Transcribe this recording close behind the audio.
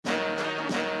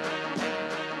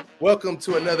Welcome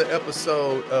to another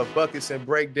episode of Buckets and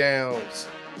Breakdowns.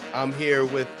 I'm here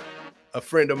with a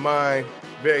friend of mine,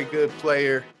 very good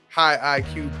player, high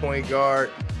IQ point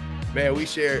guard. Man, we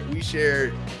shared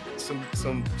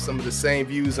some of the same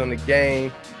views on the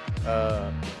game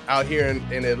out here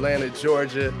in Atlanta,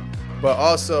 Georgia, but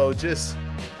also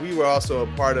we were also a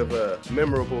part of a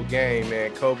memorable game,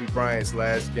 man. Kobe Bryant's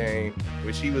last game,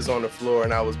 which he was on the floor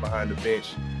and I was behind the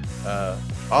bench.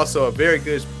 Also a very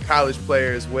good college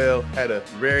player as well. Had a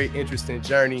very interesting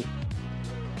journey.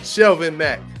 Shelvin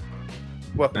Mack,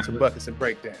 welcome to Buckets and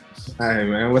Breakdowns. Hey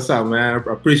man, what's up, man?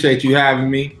 I appreciate you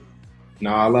having me.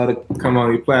 No, I love to come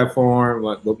on your platform.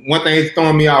 But one thing is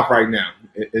throwing me off right now.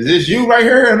 Is this you right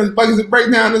here in this Buckets and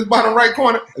Breakdown in this bottom right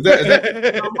corner? Is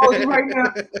that right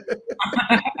now?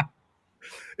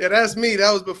 Yeah, that's me.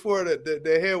 That was before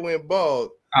the hair went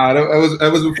bald. That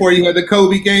was before you had the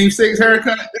Kobe Game 6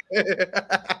 haircut?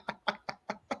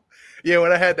 Yeah,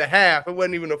 when I had the half, it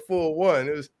wasn't even a full one.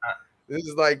 This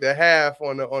is like the half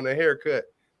on the haircut.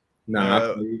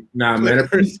 Nah, man.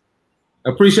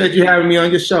 Appreciate you having me on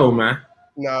your show, man.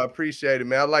 No, I appreciate it,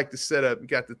 man. I like the setup. You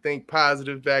got the Think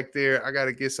Positive back there. I got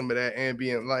to get some of that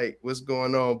ambient light. What's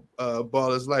going on,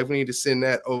 Baller's Life? We need to send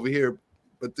that over here.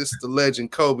 But this is the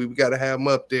legend, Kobe. We got to have him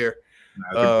up there.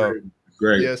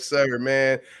 Great. Yes, sir,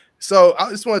 man. So I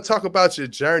just want to talk about your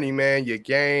journey, man, your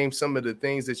game, some of the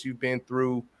things that you've been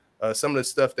through, some of the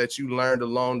stuff that you learned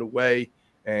along the way,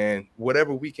 and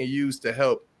whatever we can use to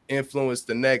help influence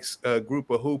the next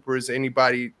group of hoopers,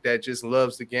 anybody that just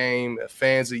loves the game,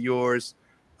 fans of yours,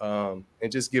 and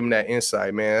just give them that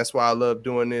insight, man. That's why I love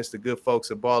doing this. The good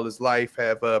folks at Baller's Life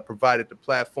have provided the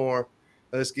platform.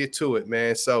 Let's get to it,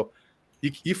 man. So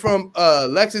you from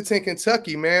Lexington,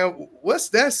 Kentucky, man. What's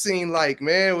that scene like,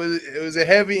 man? Was a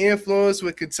heavy influence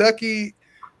with Kentucky,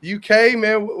 UK,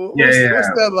 man? What's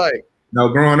that like? No,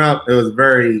 growing up, it was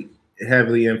very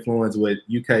heavily influenced with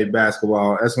UK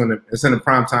basketball. That's when it's in the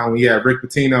prime time when you had Rick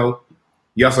Pitino.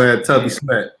 You also had Tubby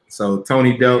Smith. So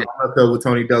Tony Delk, I'm up with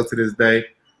Tony Delk to this day.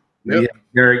 Yep. You had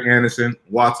Derek Anderson,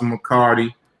 Watson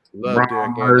McCarty,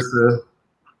 Brian Mercer,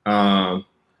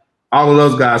 all of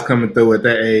those guys coming through at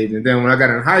that age. And then when I got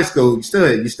in high school, you still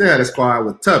had a squad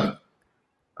with Tubby.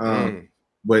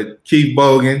 With Keith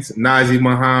Bogans, Nazi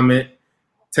Muhammad,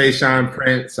 Tayshaun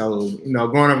Prince. So,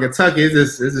 growing up in Kentucky,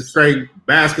 it's a straight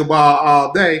basketball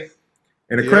all day.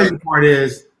 And the crazy part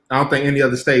is, I don't think any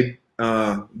other state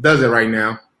does it right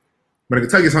now. But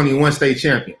Kentucky's only one state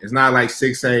champion. It's not like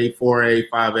 6A, 4A,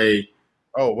 5A.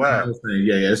 Oh, wow.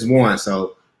 Yeah, it's one.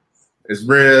 So it's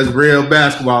real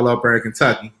basketball up there in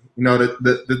Kentucky.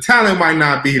 The talent might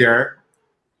not be there,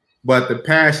 but the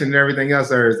passion and everything else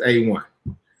there is A1.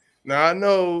 Now, I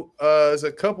know there's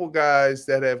a couple guys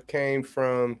that have came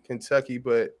from Kentucky,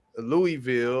 but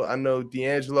Louisville, I know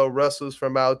D'Angelo Russell's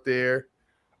from out there.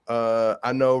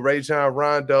 I know Rajon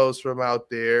Rondo's from out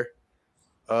there.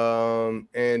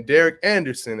 And Derek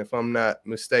Anderson, if I'm not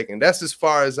mistaken. That's as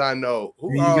far as I know.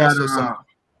 Who are also some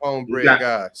homebred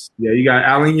guys? Yeah, you got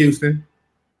Allen Houston.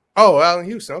 Oh, Allen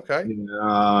Houston, okay.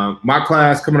 My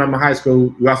class coming up in high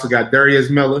school, we also got Darius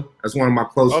Miller. That's one of my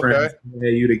close friends. We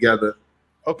had you together.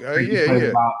 Okay, yeah.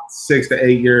 About 6 to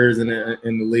 8 years in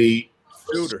the league.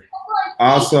 Shooter.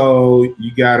 Also,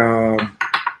 you got a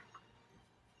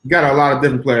lot of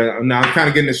different players. Now I'm kind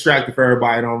of getting distracted for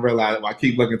everybody. I don't realize I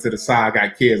keep looking to the side. I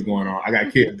got kids going on. I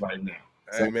got kids right now.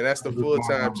 Hey, man, that's the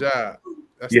full-time job.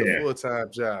 That's the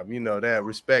full-time job. That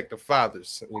respect the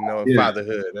fathers,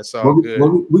 fatherhood. That's all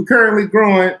good. We currently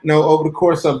growing, over the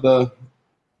course of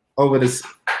over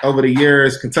the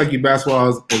years, Kentucky basketball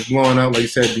is blowing up. Like you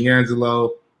said,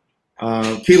 D'Angelo.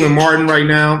 Keelan Martin right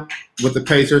now with the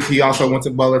Pacers. He also went to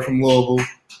Butler from Louisville.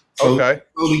 So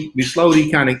we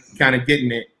slowly kind of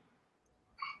getting it,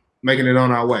 making it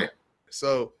on our way.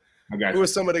 So who are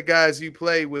some of the guys you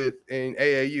played with in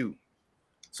AAU?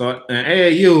 So in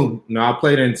AAU, I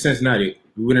played in Cincinnati.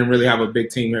 We didn't really have a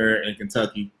big team here in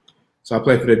Kentucky. So I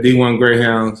played for the D1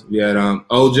 Greyhounds. We had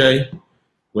OJ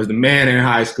was the man in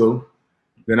high school.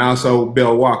 Then also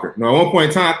Bill Walker. At one point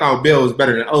in time, I thought Bill was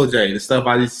better than OJ. The stuff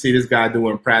I used to see this guy do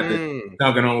in practice,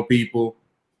 dunking on people,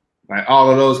 like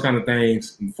all of those kind of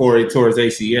things before he tore his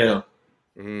ACL.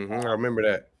 Mm-hmm. I remember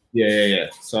that. Yeah.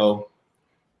 So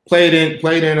played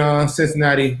in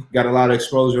Cincinnati, got a lot of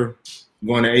exposure.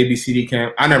 Going to ABCD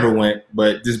camp. I never went,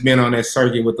 but just being on that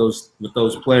circuit with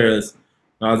those players,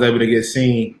 I was able to get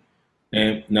seen.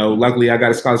 And luckily I got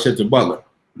a scholarship to Butler.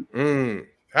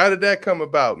 How did that come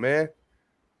about, man?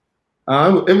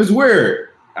 It was weird.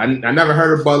 I never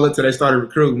heard of Butler till they started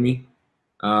recruiting me.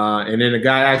 And then the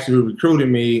guy actually who recruited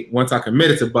me, once I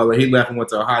committed to Butler, he left and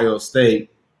went to Ohio State.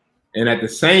 And at the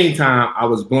same time, I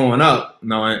was blowing up.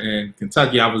 In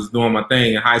Kentucky, I was doing my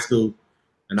thing in high school.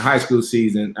 In the high school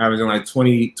season, averaging like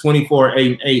 24,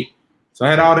 8, and 8. So I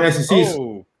had all the SEC.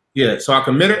 Oh. Yeah, so I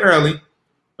committed early,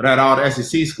 but I had all the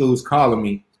SEC schools calling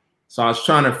me. So I was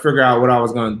trying to figure out what I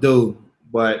was going to do.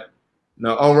 But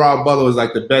overall, Butler was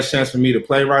like the best chance for me to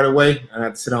play right away. I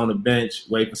had to sit on the bench,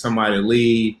 wait for somebody to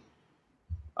leave.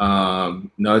 I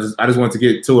just wanted to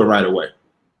get to it right away.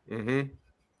 Mm-hmm.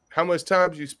 How much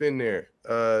time did you spend there?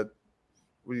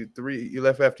 You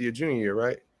left after your junior year,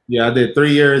 right? Yeah, I did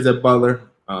 3 years at Butler.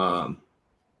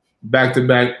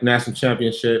 Back-to-back national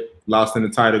championship, lost in the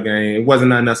title game. It wasn't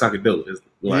nothing else I could do.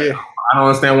 I don't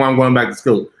understand why I'm going back to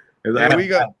school. Yeah, we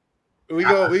got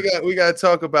to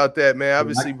talk about that, man.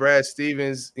 Obviously, Brad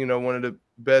Stevens, one of the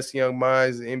best young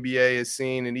minds the NBA has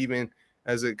seen, and even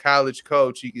as a college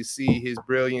coach, you can see his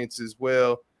brilliance as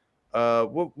well.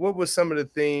 What were some of the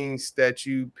things that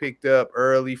you picked up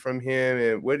early from him,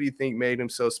 and what do you think made him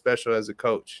so special as a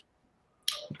coach?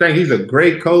 I think he's a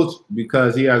great coach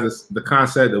because he has the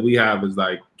concept that we have is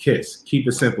like KISS, keep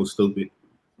it simple, stupid.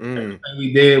 Everything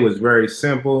we did was very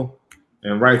simple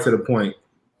and right to the point.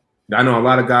 I know a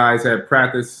lot of guys had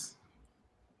practice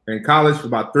in college for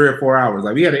about 3 or 4 hours.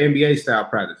 Like we had an NBA style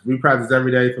practice. We practiced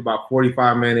every day for about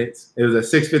 45 minutes. It was at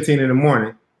 6:15 in the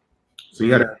morning. So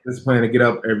you had a discipline to get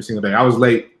up every single day. I was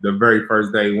late the very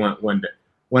first day, one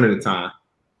at a time.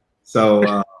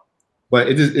 So but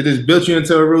it just built you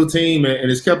into a routine, and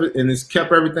it's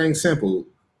kept everything simple.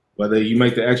 Whether you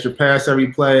make the extra pass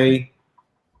every play,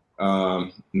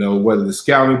 whether the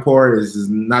scouting report is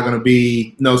not going to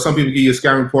be. Some people give you a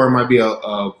scouting report, it might be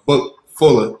a book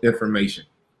full of information.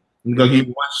 You're going to give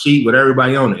you one sheet with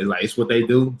everybody on it. It's what they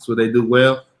do. It's what they do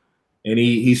well, and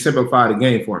he simplified the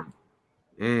game for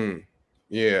me.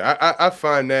 Yeah, I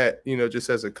find that just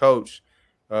as a coach.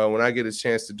 When I get a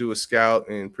chance to do a scout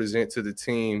and present to the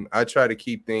team, I try to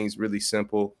keep things really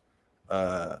simple,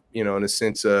 in the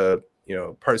sense of,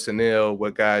 personnel,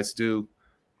 what guys do,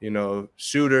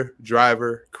 shooter,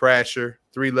 driver, crasher,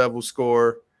 3-level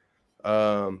scorer,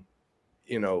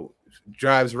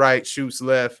 drives right, shoots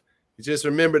left. Just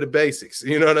remember the basics,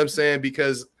 you know what I'm saying?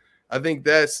 Because I think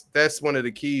that's one of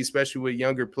the keys, especially with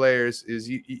younger players, is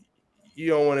you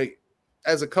don't want to,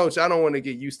 as a coach, I don't want to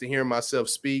get used to hearing myself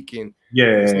speak. And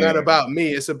it's not about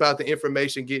me. It's about the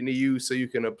information getting to you so you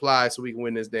can apply so we can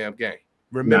win this damn game.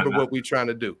 Remember what we're trying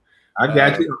to do. I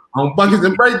got you. On Buckets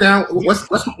and Breakdown,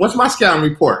 what's my scouting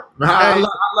report? I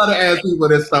love to ask people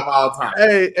this stuff all the time.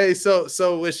 Hey, so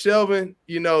with Shelvin,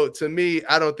 to me,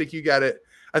 I don't think you got to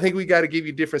 – I think we got to give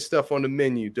you different stuff on the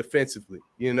menu defensively.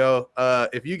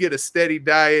 If you get a steady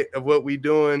diet of what we're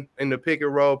doing in the pick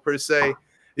and roll per se –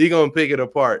 you're going to pick it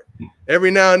apart. Every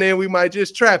now and then we might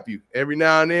just trap you. Every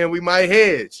now and then we might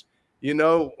hedge.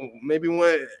 Maybe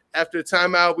after a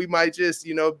timeout we might just,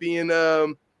 be in a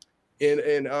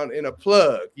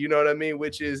plug, you know what I mean,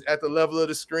 which is at the level of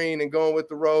the screen and going with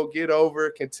the roll, get over,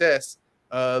 contest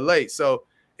late. So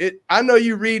I know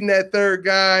you reading that third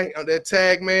guy on that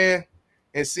tag man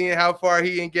and seeing how far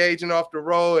he engaging off the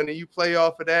roll, and then you play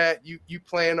off of that. You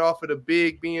playing off of the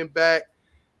big being back.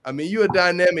 I mean, you're a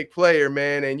dynamic player,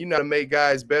 man, and you know how to make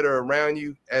guys better around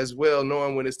you as well,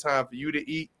 knowing when it's time for you to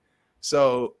eat.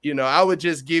 So, I would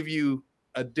just give you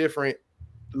a different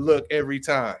look every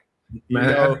time.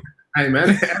 Hey,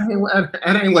 man,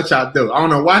 that ain't what y'all do. I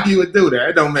don't know why you would do that.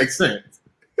 It don't make sense.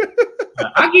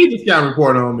 I give you the scout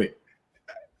report on me.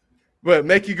 But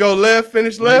make you go left,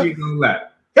 finish left? Make you go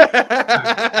left. But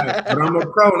I'm a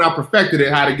pro, and I perfected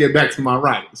it how to get back to my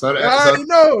right. So I already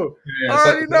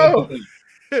know.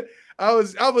 I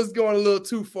was going a little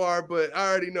too far, but I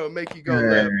already know. Make you go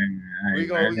left. We're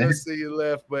gonna see you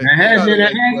left, but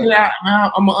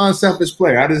I'm an unselfish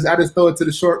player. I just throw it to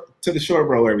the short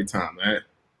row every time, man.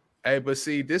 Hey, but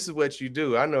see, this is what you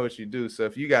do. I know what you do. So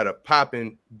if you got a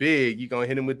popping big, you're gonna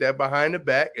hit him with that behind the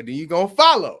back, and then you're gonna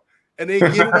follow. And then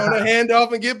get it on a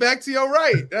handoff and get back to your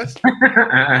right. That's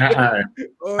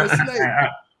or a snake.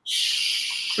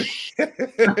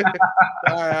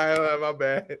 All right, my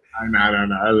bad.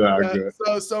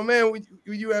 No. So man, when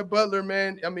you at Butler,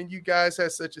 man, I mean, you guys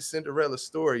had such a Cinderella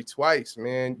story twice,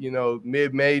 man.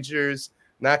 Mid majors,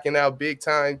 knocking out big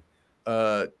time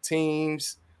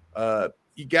teams.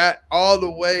 You got all the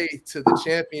way to the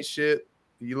championship.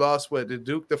 You lost to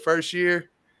Duke the first year.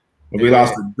 We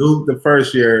lost to Duke the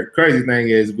first year. Crazy thing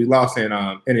is we lost in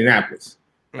Indianapolis.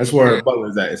 That's where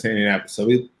Butler's at. It's in Indianapolis. So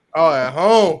at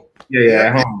home. Yeah,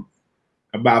 at home.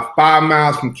 About 5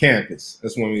 miles from campus.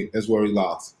 That's where we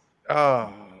lost.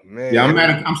 Oh man. Yeah,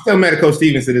 I'm still mad at Coach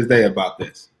Stevens to this day about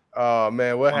this. Oh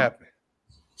man, what happened?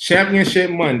 Championship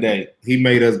Monday, he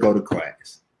made us go to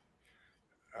class.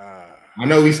 I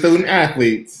know we student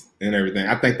athletes and everything.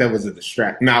 I think that was a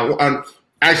distraction. Now,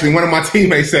 actually, one of my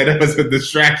teammates said that was a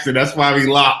distraction. That's why we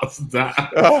lost.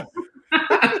 Like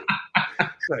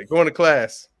going to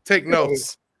class, take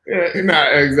notes. No,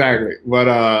 exactly.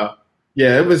 But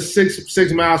yeah, it was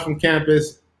 6 miles from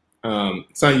campus.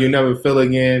 Something you never feel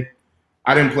again.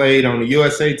 I didn't play on the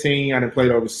USA team. I didn't play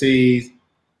overseas.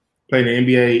 Played in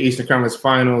the NBA Eastern Conference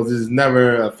Finals. This is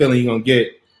never a feeling you're gonna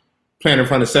get playing in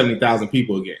front of 70,000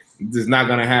 people again. This is not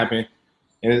gonna happen,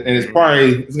 and it's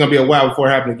gonna be a while before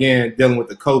it happens again. Dealing with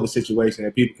the COVID situation,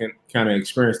 that people can kind of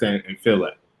experience that and feel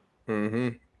that. Mm-hmm.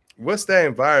 What's that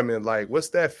environment like? What's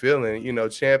that feeling?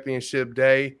 Championship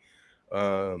day.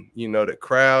 The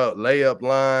crowd, layup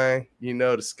line.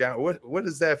 The scout. What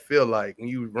does that feel like when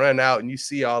you run out and you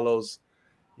see all those,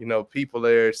 people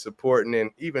there supporting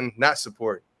and even not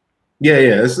supporting? Yeah.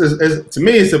 It's, to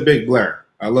me, it's a big blur.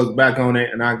 I look back on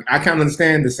it, and I kind of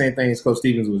understand the same thing as Coach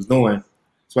Stevens was doing.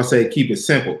 So I say keep it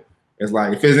simple. It's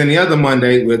like if it's any other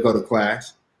Monday, we'll go to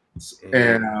class.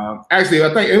 And actually,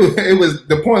 I think it was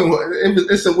the point.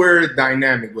 It's a weird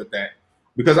dynamic with that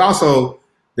because also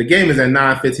the game is at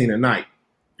 9:15 at night.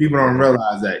 People don't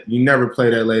realize that you never play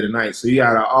that late at night, so you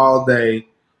got all day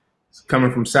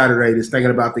coming from Saturday just thinking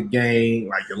about the game,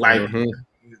 like your life.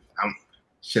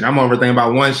 I'm overthinking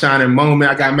about one shining moment.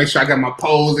 I gotta make sure I got my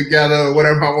pose together or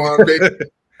whatever I want to be.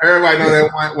 Everybody know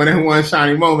that when that one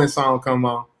shining moment song come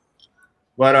on.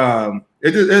 But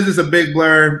it's just a big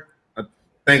blur. I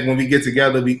think when we get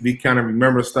together, we kind of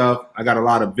remember stuff. I got a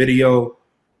lot of video.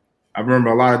 I remember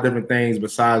a lot of different things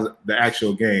besides the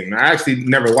actual game. I actually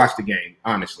never watched the game,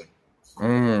 honestly.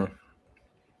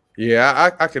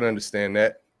 Yeah, I can understand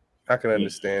that.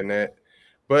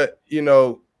 But,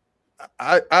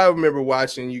 I remember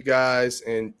watching you guys,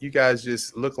 and you guys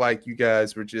just look like you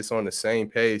guys were just on the same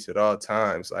page at all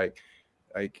times. Like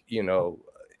they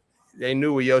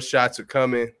knew where your shots were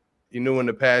coming. You knew when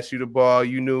to pass you the ball.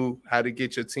 You knew how to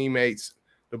get your teammates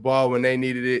the ball when they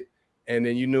needed it. And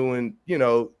then you knew when,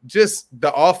 just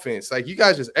the offense. Like you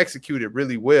guys just executed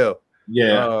really well.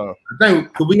 Yeah. I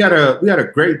think we had a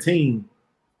great team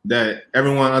that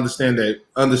everyone understood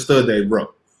they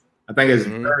broke. I think it's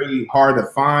very hard to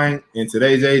find in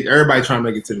today's age. Everybody trying to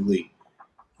make it to the league.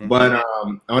 But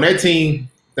on that team,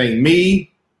 I think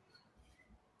me,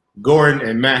 Gordon,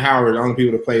 and Matt Howard are the only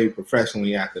people to play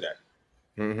professionally after that.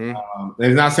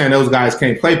 It's not saying those guys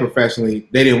can't play professionally.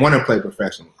 They didn't want to play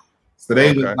professionally. So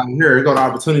they was like, here, you got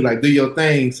an opportunity, like do your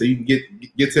thing so you can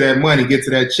get to that money, get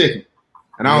to that chicken.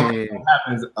 And I don't think that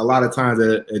happens a lot of times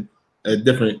at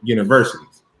different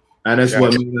universities. And that's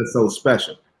what makes it so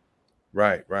special.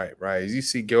 Right. As you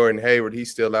see Gordon Hayward,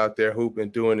 he's still out there hooping,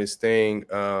 doing his thing.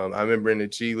 I remember in the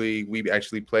G League, we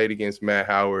actually played against Matt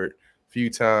Howard a few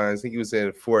times. I think he was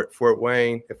in Fort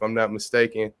Wayne, if I'm not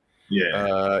mistaken.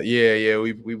 Yeah.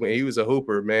 We went. He was a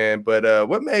hooper, man. But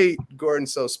what made Gordon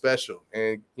so special?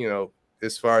 And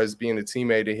as far as being a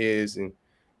teammate of his, and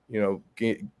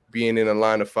being in a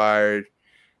line of fire,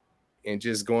 and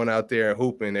just going out there and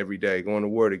hooping every day, going to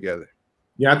war together.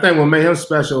 Yeah, I think what made him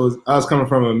special is us coming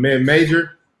from a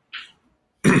mid-major.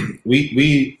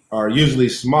 we are usually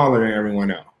smaller than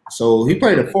everyone else. So he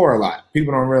played a 4 a lot.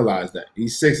 People don't realize that.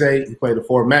 He's 6'8". He played a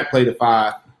 4. Matt played a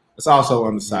 5. It's also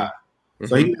on the side.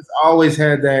 So he has always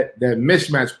had that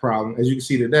mismatch problem. As you can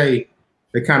see today,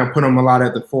 they kind of put him a lot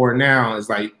at the 4 now. It's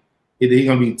like either he's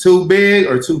going to be too big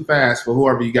or too fast for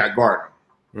whoever you got guarding.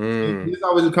 He's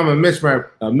always become a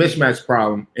mismatch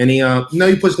problem. And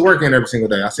he puts the work in every single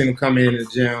day. I seen him come in the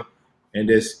gym and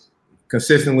just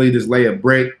consistently just lay a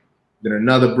brick, then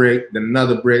another brick, then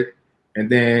another brick, and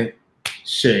then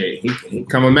he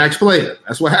become a max player.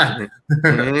 That's what happened.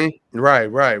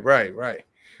 Right.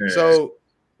 Yeah.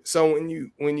 So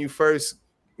when you first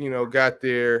got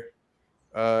there,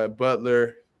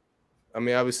 Butler, I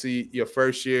mean, obviously your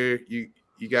first year you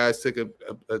guys took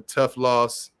a tough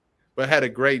loss, but had a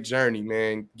great journey,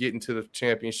 man, getting to the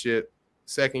championship.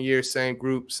 Second year, same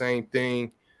group, same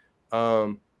thing.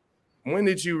 When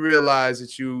did you realize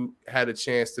that you had a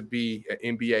chance to be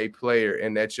an NBA player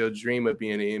and that your dream of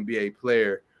being an NBA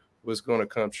player was going to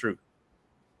come true?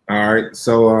 All right.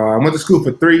 So I went to school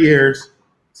for 3 years.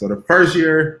 So the first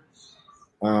year,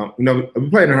 we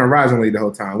played in Horizon League the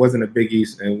whole time. It wasn't a Big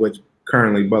East in which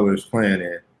currently Butler is playing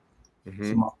in.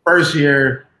 So my first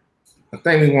year, I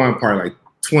think we won probably like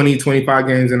 20, 25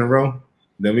 games in a row.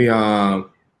 Then we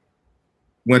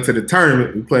went to the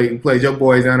tournament. We played your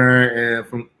boys down there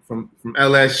and from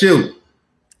LSU.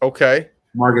 Okay.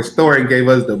 Marcus Thornton gave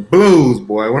us the blues,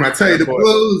 boy. When I tell you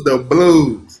the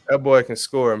blues. That boy can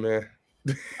score, man.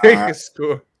 He can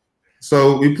score.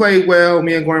 So we played well.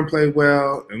 Me and Gordon played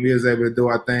well, and we was able to do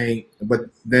our thing. But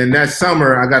then that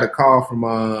summer, I got a call from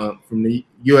the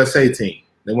USA team.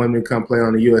 They wanted me to come play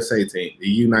on the USA team,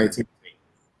 the U19 team.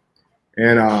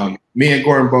 And me and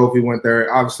Gordon both, we went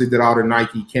there. Obviously, did all the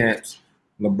Nike camps.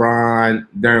 LeBron,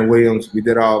 Darren Williams, we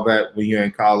did all that when you were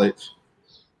in college.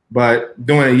 But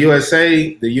doing the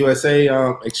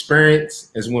USA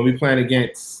experience is when we playing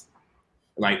against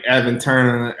like Evan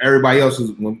Turner, everybody else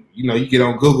is when you get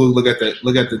on Google, look at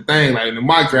the thing, like in the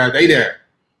mock draft, they there.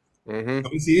 Mm-hmm.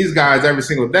 We see these guys every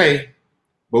single day,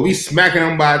 but we smacking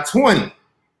them by 20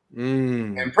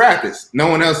 in practice. No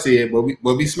one else see it, but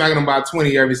we smacking them by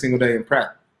 20 every single day in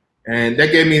practice. And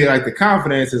that gave me like the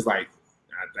confidence is like,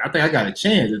 I think I got a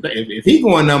chance. If he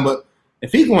going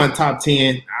top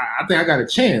 10, I think I got a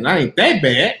chance. I ain't that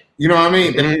bad. You know what I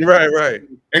mean? Mm-hmm. Right.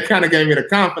 It kind of gave me the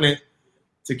confidence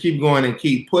to keep going and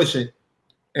keep pushing.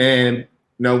 And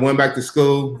went back to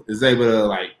school, is able to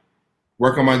like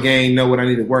work on my game, know what I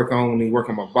need to work on, need to work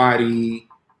on my body,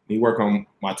 need to work on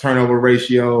my turnover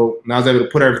ratio. And I was able to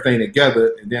put everything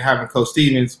together. And then having Coach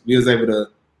Stevens, we was able to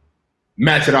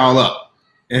match it all up.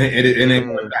 And it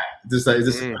went back. It's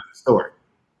just a story.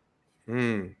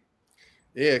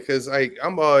 Yeah, because like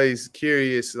I'm always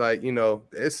curious, like,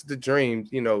 it's the dream.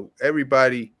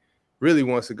 Everybody really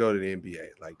wants to go to the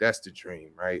NBA. Like, that's the dream,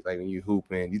 right? Like when you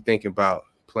hooping, you thinking about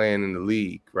playing in the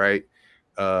league, right?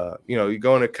 You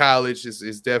going to college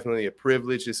is definitely a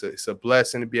privilege. It's a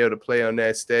blessing to be able to play on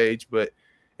that stage,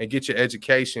 and get your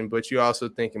education. But you're also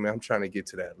thinking, man, I'm trying to get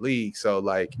to that league. So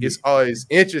like, it's always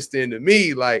interesting to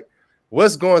me, like,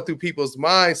 what's going through people's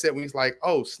mindset when he's like,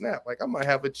 oh, snap, like I might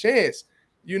have a chance.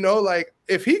 Like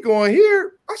if he going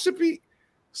here, I should be.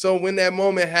 So when that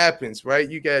moment happens, right,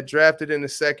 you got drafted in the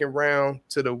second round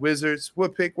to the Wizards.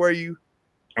 What pick were you?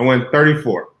 I went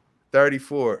 34.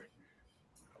 34.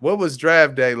 What was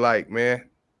draft day like, man?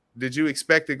 Did you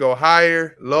expect to go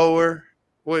higher, lower?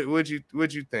 What'd you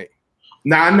think?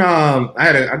 Nah,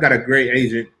 I got a great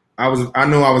agent. I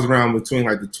know I was around between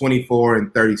like the 24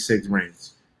 and 36 range.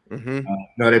 Mm-hmm.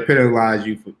 They penalize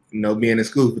you for being in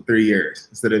school for 3 years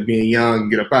instead of being young and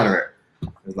get up out of there.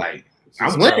 It's like,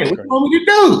 I'm winning. What you want me to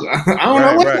do? I don't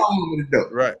know what you want me to do.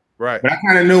 Right. But I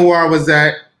kind of knew where I was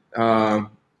at, and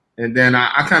then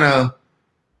I kind of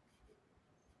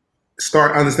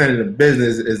start understanding the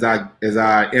business as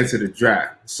I enter the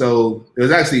draft. So it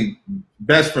was actually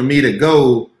best for me to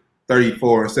go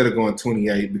 34 instead of going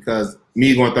 28 because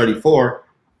me going 34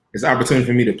 is an opportunity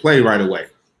for me to play right away.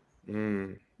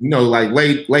 Like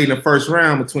late in the first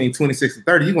round between 26 and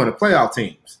 30, you want to playoff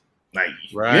teams. Like,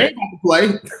 you ain't got to play.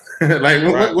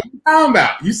 Like, what you talking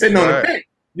about? You sitting on the bench.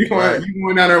 You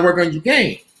going down there and work on your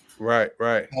game. Right.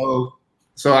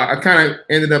 So I kind of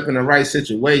ended up in the right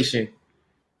situation.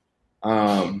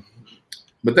 But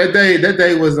that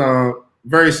day was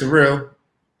very surreal.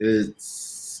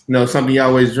 It's something you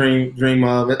always dream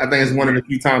of. I think it's one of the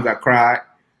few times I cried.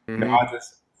 Mm-hmm. I was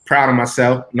just proud of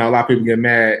myself. A lot of people get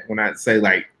mad when I say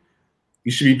like,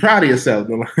 you should be proud of yourself.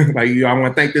 Like, I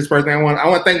want to thank this person. I want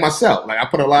to thank myself. Like, I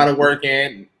put a lot of work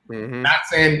in. Mm-hmm. Not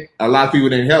saying a lot of people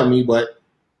didn't help me, but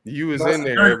you was in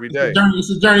there every day. It's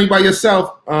a journey by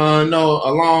yourself.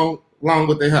 Along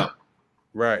with the help.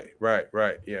 Right.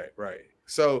 Yeah, right.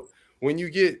 So when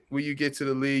you get to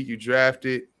the league, you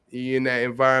drafted, you're in that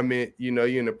environment, you're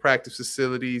in the practice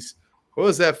facilities. What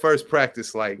was that first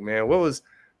practice like, man? What was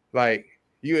like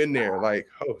you in there? Like,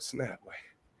 oh snap!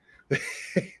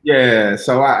 Yeah,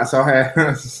 so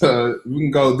we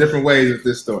can go different ways with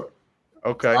this story.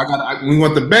 Okay. We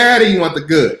want the bad or you want the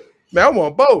good? Man, I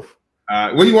want both.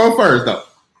 What do you want first, though?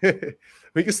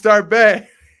 We can start bad.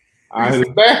 All right,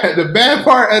 the bad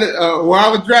part of where I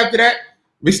was drafted at,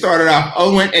 we started off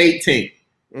 0-18.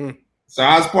 So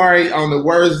I was probably on the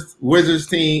worst Wizards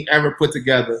team ever put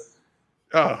together.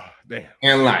 Oh, damn.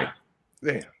 In life.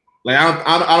 Damn. Like,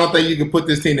 I don't think you can put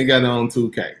this team together on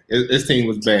 2K. This team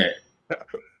was bad.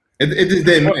 It just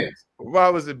didn't mix. Why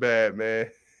was it bad, man?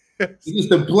 Just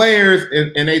the players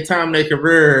in their time in their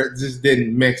career just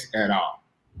didn't mix at all.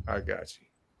 I got you.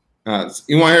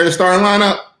 You want to hear the starting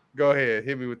lineup? Go ahead.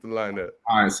 Hit me with the lineup.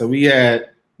 All right. So we had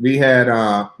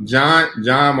John,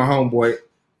 my homeboy.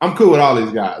 I'm cool with all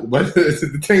these guys, but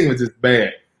the team was just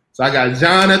bad. So I got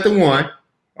John at the 1.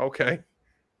 Okay.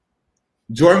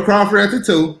 Jordan Crawford at the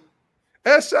 2.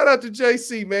 Hey, shout out to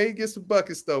JC, man. He gets some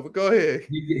buckets though, but go ahead.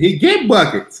 He get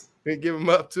buckets. He give him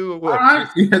up too or what? All right.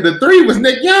 Yeah, the 3 was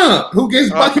Nick Young, who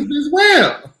gets buckets as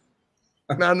well.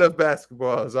 Not enough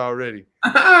basketballs already.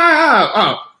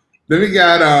 Then we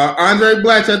got Andre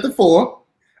Blatch at the 4.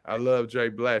 I love Dre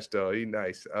Blatch though. He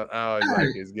nice. I always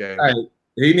like his game.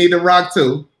 He need to rock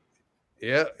too.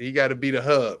 Yeah, he got to be the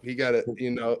hub. He got to,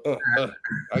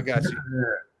 I got you.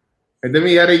 And then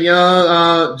we had a young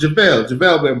JaVale.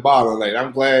 JaVale been balling late.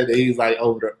 I'm glad that he's like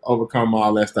overcome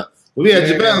all that stuff. But we had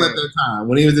JaVale at that time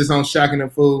when he was just on Shaq and the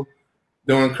Fool,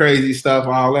 doing crazy stuff,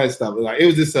 all that stuff. Like it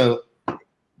was just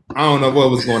I don't know what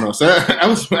was going on. So that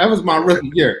was my rookie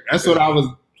year. That's what I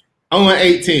went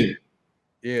 18.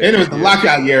 Yeah, and it was the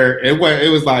lockout year. It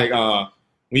was like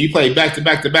when you play back to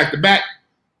back to back to back.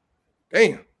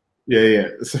 Damn. Yeah.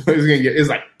 So it's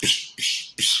like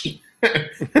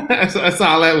that's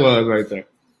all that was right there.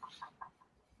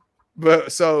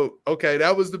 But so okay,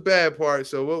 that was the bad part.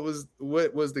 So what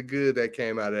was the good that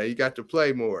came out of that? You got to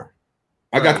play more.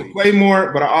 I got to play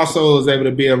more, but I also was able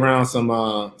to be around some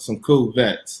cool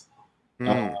vets.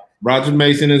 Roger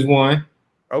Mason is one.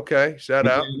 Okay, shout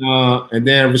out. And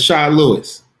then Rashard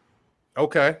Lewis.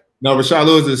 Okay. No, Rashard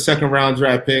Lewis is a second-round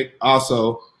draft pick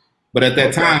also. But at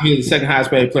that time, he was the second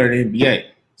highest-paid player in the NBA.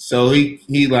 So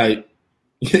he like,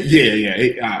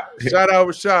 yeah. Shout out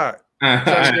Rashard. Trying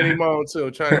to get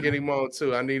him on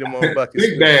too. I need him on buckets.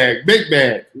 Big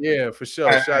bag. Yeah, for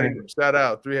sure. Shout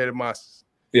out, three-headed monsters.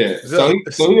 Yeah. So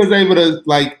he was able to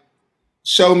like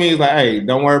show me like, hey,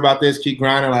 don't worry about this. Keep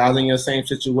grinding. Like I was in your same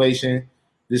situation.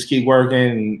 Just keep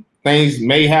working. Things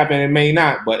may happen and may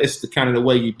not, but it's the kind of the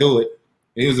way you do it.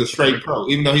 He was a straight pro,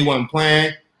 even though he wasn't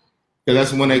playing.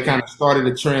 Because that's when they kind of started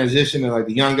the transition and like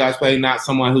the young guys play, not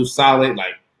someone who's solid,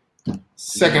 like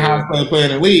second highest player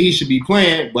in the league. He should be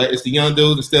playing, but it's the young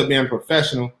dude that's still being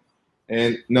professional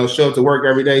and show up to work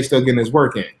every day, still getting his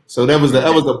work in. So that was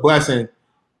a blessing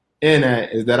in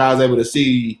that, is that I was able to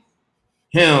see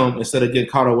him instead of getting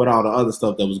caught up with all the other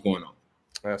stuff that was going on.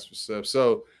 That's what's up.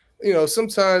 So,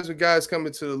 sometimes when guys come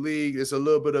into the league, it's a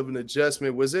little bit of an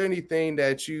adjustment. Was there anything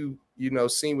that you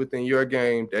seen within your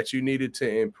game that you needed to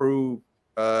improve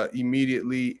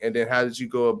immediately? And then how did you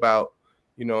go about,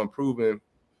 improving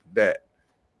that?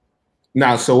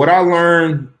 Now, so what I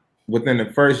learned within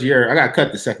the first year, I got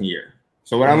cut the second year.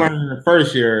 So what I learned in the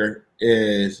first year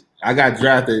is I got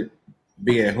drafted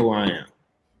being who I am,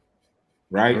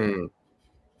 right?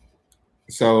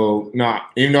 So,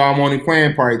 even though I'm only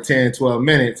playing probably 10, 12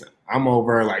 minutes, I'm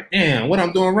over like, damn, what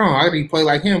I'm doing wrong? I gotta play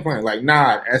like him playing. Like,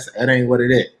 nah, that ain't what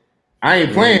it is. I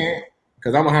ain't playing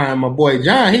because I'm behind my boy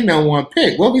John. He number one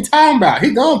pick. What we talking about?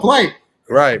 He gonna play.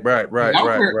 Right. I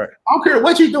don't care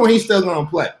what you doing. He's still gonna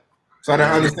play. So I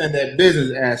don't understand that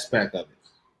business aspect of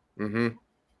it. Mm-hmm.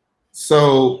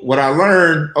 So what I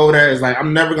learned over there is like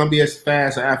I'm never gonna be as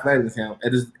fast or athletic as him. I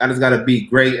just gotta be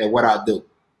great at what I do.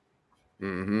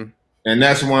 Mm-hmm. And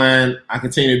that's when I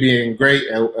continue being great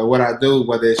at what I do,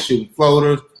 whether it's shooting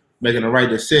floaters, making the right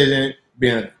decision,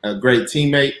 being a great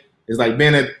teammate. It's like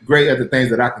being great at the things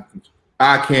that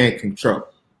I can control.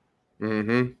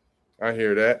 Mm-hmm. I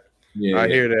hear that. Yeah, I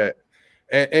hear that.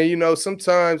 And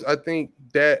sometimes I think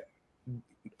that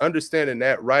understanding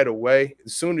that right away,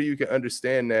 the sooner you can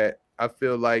understand that, I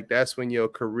feel like that's when your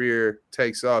career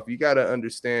takes off. You got to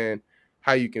understand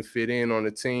how you can fit in on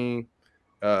a team,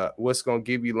 what's going to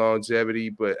give you longevity,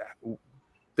 but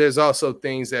there's also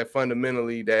things that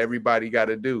fundamentally that everybody got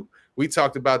to do. We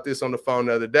talked about this on the phone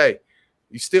the other day.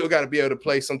 You still got to be able to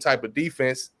play some type of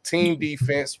defense, team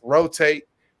defense, rotate,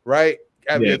 right?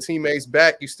 Have your teammates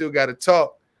back. You still got to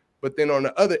talk. But then on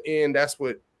the other end, that's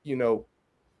what, you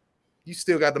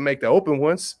still got to make the open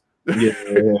ones. Yeah.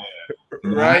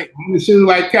 Right? I'm shooting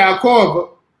like Kyle Korver.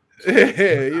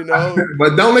 Yeah,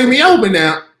 But don't leave me open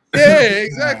now. Yeah,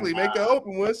 exactly. Make the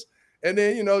open ones. And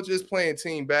then, just playing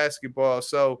team basketball.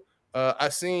 So I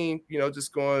seen,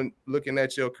 just looking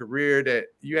at your career that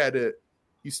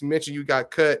you mentioned you got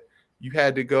cut. You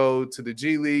had to go to the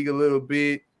G League a little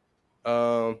bit.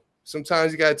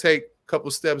 Sometimes you got to take a couple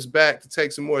steps back to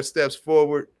take some more steps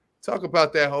forward. Talk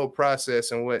about that whole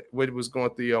process and what was going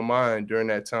through your mind during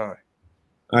that time.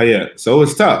 Oh, yeah. So it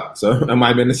was tough. So it might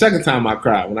have been the second time I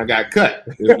cried when I got cut.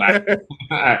 It was like,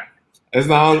 all right. It's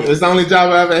the only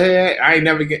job I ever had.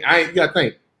 You got to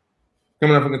think.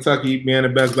 Coming up from Kentucky, being the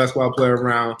best basketball player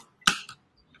around,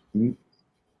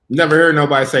 never heard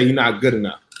nobody say you're not good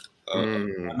enough.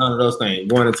 None of those things.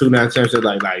 Going to 2 national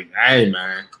championships, like, hey,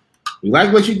 man, we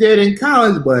like what you did in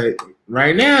college, but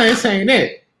right now, this ain't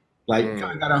it. Like, you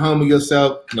kind of got to humble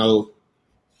yourself,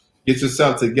 get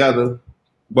yourself together.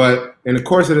 But in the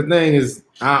course of the thing is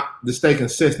to stay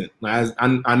consistent. Like,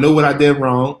 I knew what I did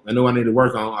wrong. I knew I needed to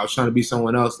work on. I was trying to be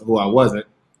someone else who I wasn't.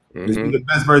 Just be the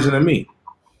best version of me.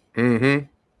 Mm-hmm.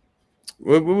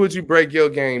 What would you break your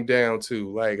game down to?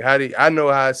 Like, I know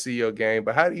how I see your game,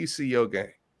 but how do you see your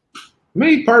game?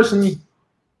 Me personally,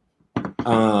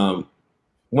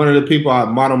 one of the people I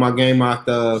model my game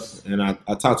after, and I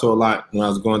talked to a lot when I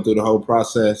was going through the whole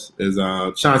process, is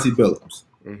Chauncey Billups.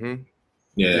 Mm-hmm.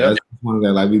 Yeah, that's one guy.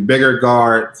 Like, we bigger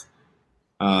guards.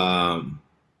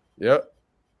 Yep.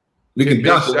 We can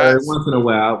dunk it every once in a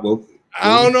while. But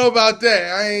I don't know about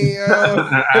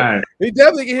that. He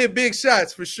definitely can hit big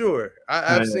shots for sure.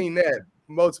 I've seen that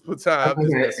multiple times.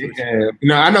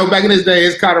 I know back in his day,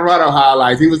 his Colorado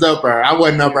highlights, he was up there. I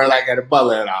wasn't up there like at a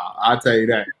Butler at all. I'll tell you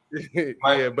that.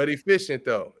 Yeah, but efficient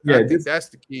though. Yeah, I think that's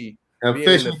the key.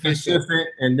 Efficient, consistent,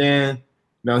 and then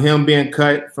him being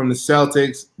cut from the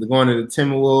Celtics, going to the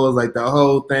Timberwolves, like the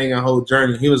whole thing, a whole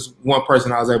journey. He was one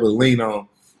person I was able to lean on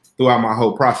throughout my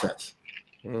whole process.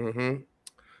 Mm-hmm.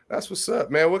 That's what's up,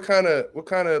 man. What kind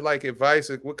of like advice?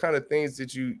 What kind of things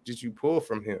did you pull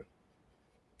from him?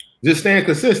 Just staying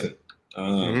consistent.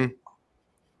 A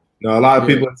lot of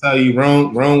people tell you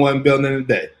Rome wasn't built in a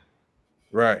day.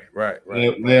 Right.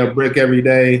 Lay a brick every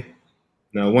day.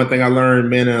 One thing I learned,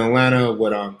 man, in Atlanta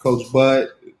with Coach Bud,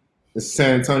 the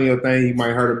San Antonio thing, you might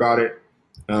have heard about it,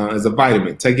 is a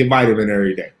vitamin. Take your vitamin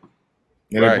every day.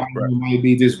 And it might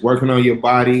be just working on your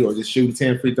body or just shooting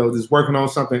 10 free throws, just working on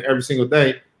something every single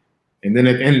day. And then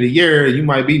at the end of the year, you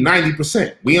might be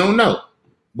 90%. We don't know.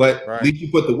 But at least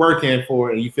you put the work in for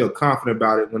it and you feel confident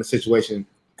about it when the situation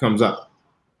comes up.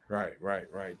 Right.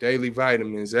 Daily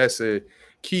vitamins, that's a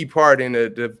key part in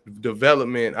the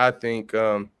development. I think,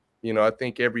 I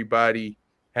think everybody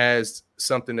has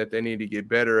something that they need to get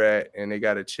better at, and they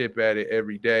got to chip at it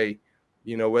every day.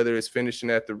 Whether it's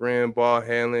finishing at the rim, ball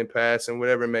handling, passing,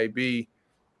 whatever it may be,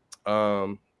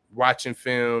 watching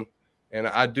film. And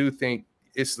I do think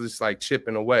it's just like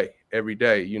chipping away every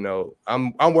day.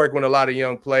 I'm working with a lot of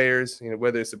young players,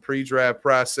 whether it's a pre-draft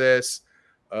process,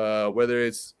 whether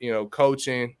it's,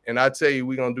 coaching. And I tell you,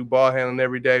 we're going to do ball handling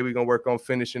every day. We're going to work on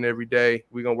finishing every day.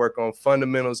 We're going to work on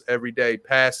fundamentals every day,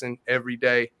 passing every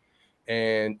day.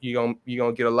 And you're going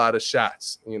to get a lot of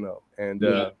shots, and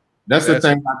that's the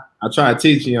thing I try to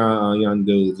teach young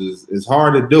dudes is it's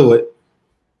hard to do it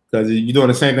because you're doing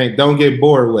the same thing. Don't get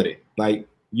bored with it. Like,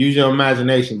 use your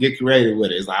imagination, get creative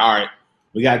with it. It's like, all right,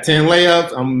 we got 10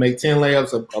 layups. I'm gonna make 10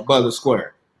 layups above the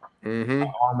square. Mm-hmm.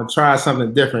 I'm gonna try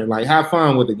something different. Like, have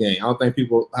fun with the game. I don't think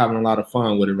people are having a lot of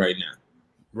fun with it right now.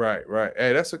 Right.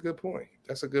 Hey, that's a good point.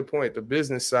 The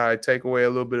business side take away a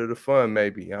little bit of the fun,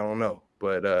 maybe. I don't know,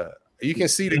 but you can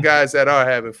see the guys that are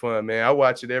having fun, man. I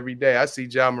watch it every day. I see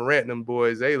Ja Morant and them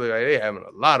boys. They look like they having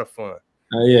a lot of fun.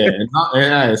 Yeah,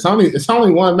 and it's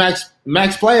only one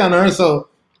max play on there. So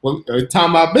we're talking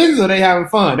about business, or they having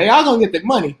fun. They all gonna get their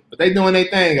money, but they doing their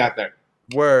thing out there.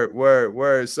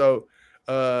 Word. So,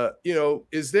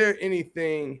 is there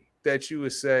anything that you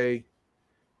would say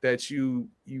that you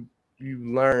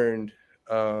learned?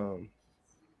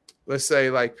 Let's say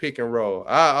like pick and roll.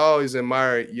 I always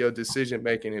admire your decision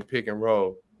making in pick and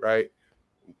roll, right?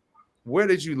 Where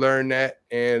did you learn that?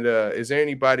 And is there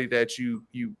anybody that you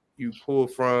pull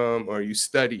from or you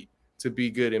study to be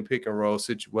good in pick and roll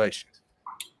situations?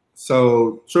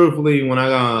 So truthfully, when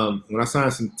I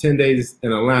signed some 10 days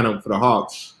in Atlanta for the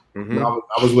Hawks, I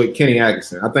was with Kenny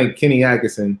Atkinson. I think Kenny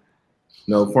Atkinson,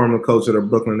 former coach of the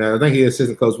Brooklyn Nets. I think he's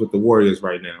assistant coach with the Warriors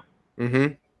right now.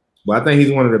 Mm-hmm. But I think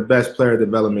he's one of the best player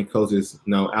development coaches,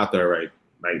 out there, right?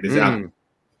 Like this out there.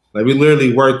 Like, we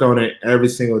literally worked on it every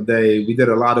single day. We did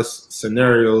a lot of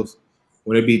scenarios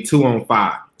when it'd be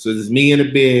 2-on-5. So it's me and a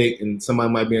big, and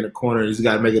somebody might be in the corner. You just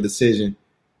got to make a decision.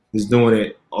 Just doing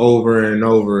it over and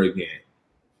over again.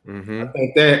 Mm-hmm.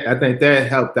 I think that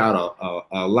helped out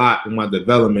a lot in my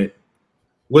development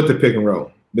with the pick and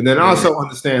roll. But then also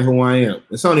understand who I am.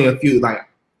 It's only a few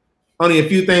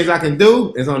things I can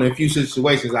do. There's only a few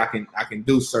situations I can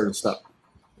do certain stuff.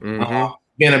 Mm-hmm.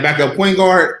 Being a backup point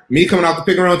guard, me coming off the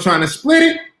pick and roll trying to split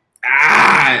it.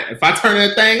 If I turn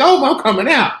that thing over, I'm coming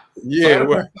out. Yeah.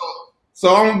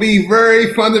 So I'm gonna be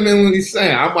very fundamentally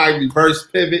saying I might reverse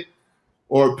pivot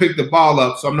or pick the ball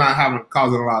up, so I'm not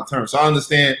causing a lot of turns. So I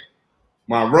understand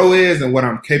my role is and what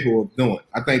I'm capable of doing.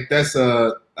 I think that's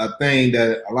a thing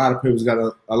that a lot of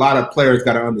players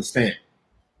got to understand.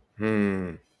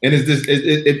 And it's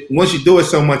just once you do it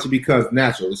so much, it becomes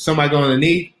natural. If somebody going to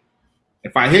need,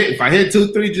 if I hit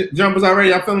 2-3 jumpers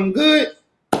already, I'm feeling good,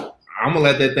 I'm gonna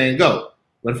let that thing go.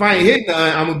 But if I ain't hitting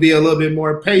none, I'm gonna be a little bit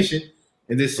more patient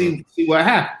and just see what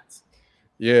happens.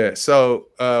 Yeah. So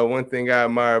one thing I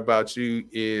admire about you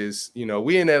is,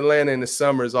 we in Atlanta in the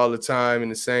summers all the time in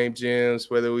the same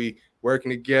gyms, whether we working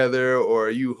together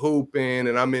or you hooping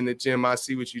and I'm in the gym, I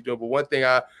see what you're doing. But one thing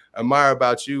I admire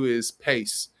about you is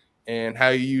pace and how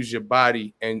you use your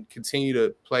body and continue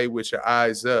to play with your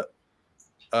eyes up.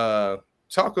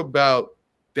 Talk about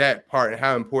that part and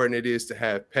how important it is to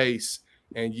have pace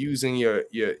and using your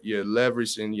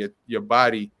leverage and your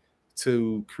body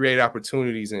to create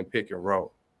opportunities in pick and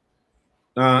roll.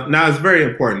 Now it's very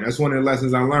important. That's one of the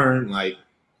lessons I learned. Like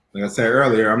I said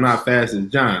earlier, I'm not fast as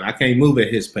John. I can't move at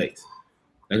his pace.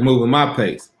 I can move at my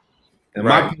pace. And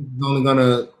my pace is only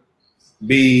gonna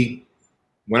be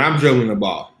when I'm dribbling the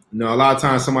ball. You know, a lot of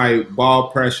times somebody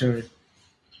ball pressure,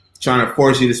 trying to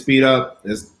force you to speed up.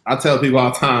 I tell people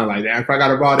all the time, like, if I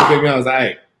got a ball to pick me up, I was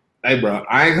like, hey, bro,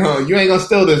 you ain't gonna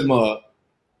steal this mug,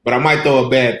 but I might throw a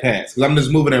bad pass because I'm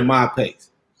just moving at my pace.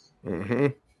 Mm-hmm.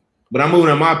 But I'm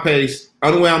moving at my pace.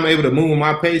 Only way I'm able to move at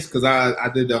my pace because I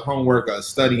did the homework of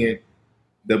studying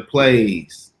the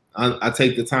plays. I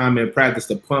take the time and practice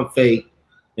the pump fake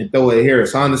and throw it here.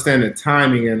 So I understand the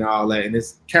timing and all that, and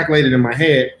it's calculated in my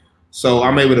head. So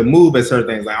I'm able to move at certain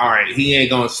things. Like, all right, he ain't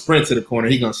going to sprint to the corner.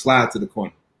 He's going to slide to the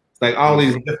corner. It's like all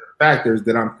these different factors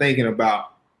that I'm thinking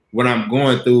about when I'm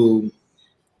going through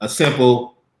a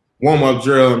simple warm-up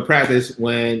drill and practice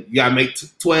when you got to make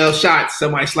 12 shots,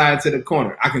 somebody slide to the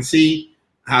corner. I can see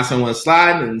how someone's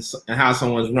sliding and how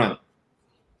someone's running.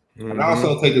 Mm-hmm. And I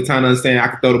also take the time to understand I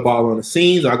can throw the ball on the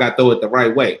seams or I got to throw it the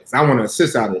right way because I want to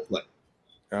assist out of the play.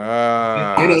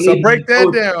 So break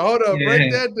that down. Hold up.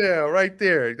 Break that down right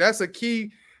there. That's a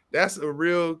key. That's a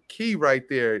real key right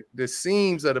there. The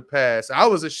seams of the pass. I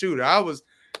was a shooter.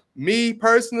 Me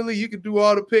personally, you could do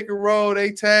all the pick and roll,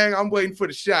 they tag. I'm waiting for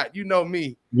the shot. You know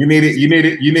me. You need it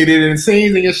in the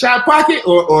seams in your shot pocket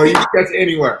or you can catch it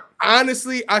anywhere?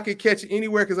 Honestly, I could catch it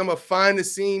anywhere because I'm going to find the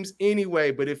seams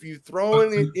anyway. But if you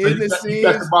throwing it in the seams. You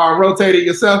got the ball and rotate it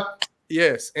yourself?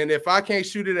 Yes. And if I can't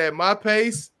shoot it at my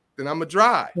pace, then I'm going to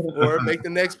drive or make the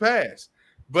next pass.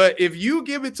 But if you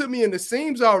give it to me in the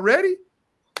seams already,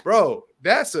 bro,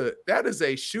 that is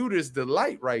a shooter's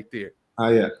delight right there. Oh,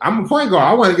 yeah. I'm a point guard.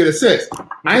 I want to get assists.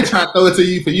 I ain't trying to throw it to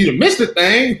you for you to miss the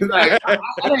thing. Like, that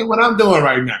ain't what I'm doing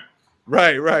right now.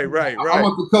 Right. I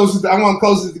want the coaches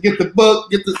to get the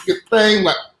book, get the thing.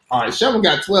 Like, all right, Sherman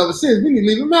got 12 assists. We need to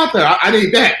leave him out there. I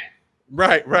need that.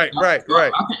 Right.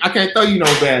 I can't throw you no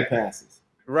bad passes.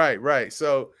 Right.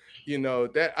 So, you know,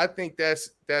 that I think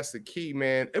that's the key,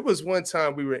 man. It was one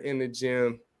time we were in the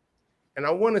gym, and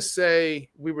I want to say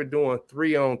we were doing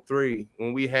 3-on-3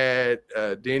 when we had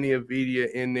Denny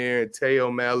Avidia in there and Teo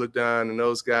Maladon and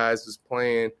those guys was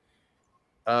playing.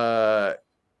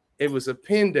 It was a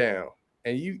pin down,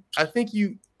 and I think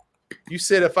you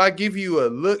said if I give you a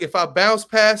look, if I bounce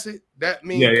past it, that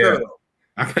means curl.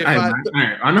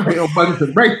 I know you don't button to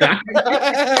break that.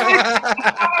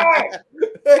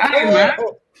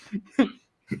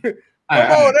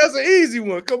 Come on, that's an easy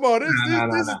one. Come on,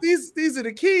 these are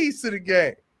the keys to the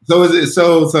game. So is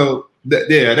it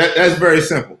that's very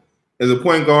simple. As a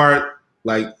point guard,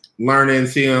 like learning,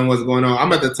 seeing what's going on,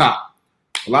 I'm at the top.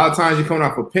 A lot of times you're coming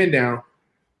off a pin down,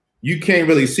 you can't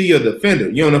really see your defender.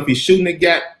 You don't know if he's shooting a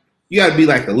gap. You got to be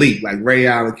like elite, like Ray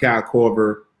Allen, Kyle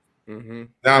Korver. Mm-hmm.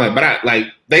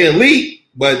 But they elite,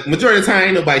 but majority of the time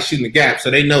ain't nobody shooting the gap, so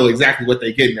they know exactly what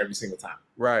they're getting every single time.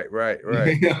 Right. Like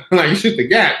you shoot the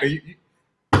gap,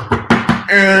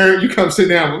 and you come sit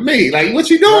down with me. Like, what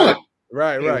you doing?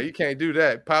 Right. You can't do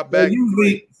that. Pop back.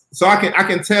 So I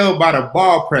can tell by the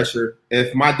ball pressure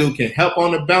if my dude can help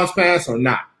on the bounce pass or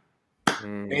not.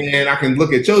 And I can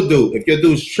look at your dude. If your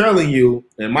dude's trailing you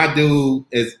and my dude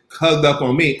is hugged up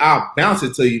on me, I'll bounce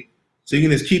it to you so you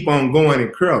can just keep on going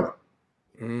and curling.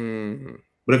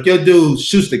 But if your dude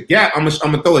shoots the gap, I'm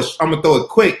gonna throw it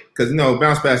quick because you know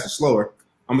bounce pass is slower.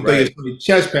 I'm gonna throw you a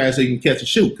chest pass so you can catch a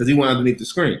shoot because he went underneath the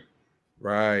screen.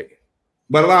 Right.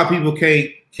 But a lot of people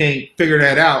can't figure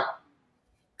that out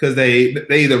because they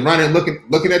either run it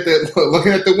looking at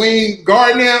the wing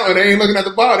guard now, or they ain't looking at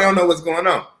the ball. They don't know what's going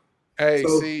on. Hey,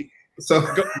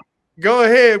 go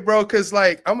ahead, bro. Because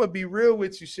like I'm gonna be real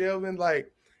with you, Shelvin. Like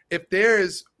if there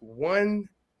is one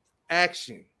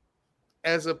action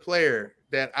as a player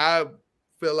that I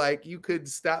feel like you could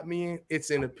stop me in, it's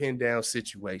in a pin down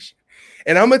situation.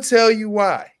 And I'm gonna tell you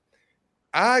why.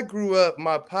 I grew up,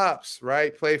 my pops,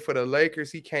 right, played for the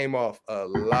Lakers. He came off a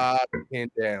lot of pin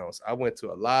downs. I went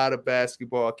to a lot of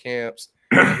basketball camps.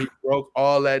 He broke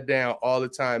all that down all the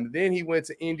time. Then he went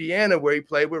to Indiana where he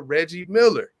played with Reggie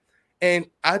Miller. And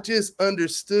I just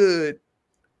understood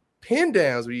pin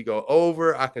downs where you go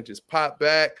over, I can just pop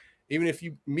back. Even if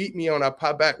you meet me on, I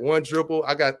pop back one dribble.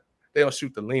 They don't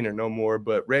shoot the leaner no more,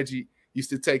 but Reggie used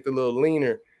to take the little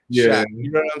leaner shot.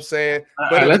 You know what I'm saying?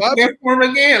 But let's get for him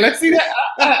again. Let's see that.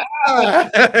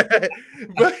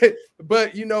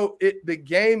 but you know, the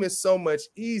game is so much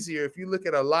easier. If you look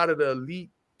at a lot of the elite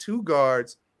two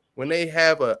guards, when they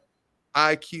have elite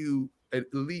IQ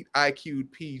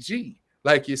PG,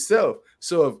 like yourself.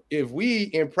 So if we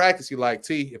in practice, you like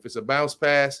T, if it's a bounce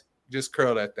pass, just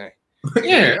curl that thing.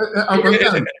 Yeah,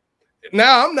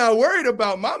 now I'm not worried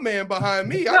about my man behind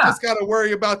me. I just got to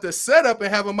worry about the setup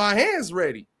and having my hands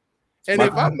ready. And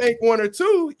if I make one or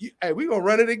two, hey, we gonna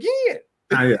run it again.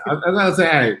 I was gonna say,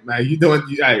 hey, man, you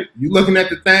looking at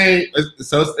the thing.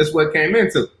 So it's what it came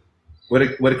into, what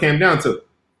it came down to.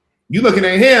 You looking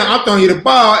at him, I'm throwing you the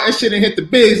ball. That shit didn't hit the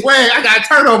big's leg. I got a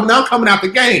turnover. Now I'm coming out the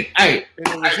game. Hey,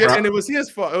 and it was his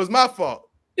fault. It was my fault.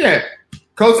 Yeah,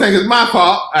 coach saying it's my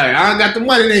fault. Hey, I don't got the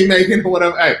money they making or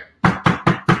whatever. Hey,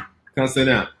 come sit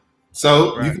down.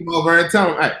 So you come over and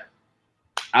tell him, hey,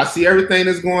 I see everything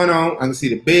that's going on. I can see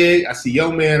the big. I see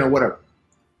your man or whatever.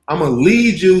 I'm gonna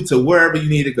lead you to wherever you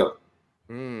need to go.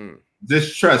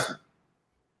 Just trust me.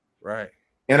 Right.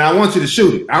 And I want you to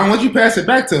shoot it. I don't want you to pass it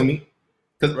back to me.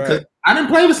 Because I didn't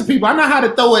play with some people. I know how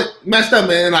to throw it messed up,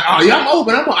 man. Like, oh, yeah, I'm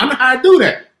open. I know how to do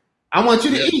that. I want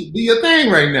you to eat. Do your thing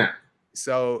right now.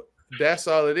 So that's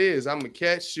all it is. I'm going to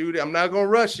catch, shoot it. I'm not going to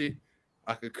rush it.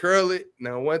 I could curl it.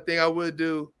 Now, one thing I would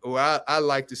do, or I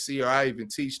like to see, or I even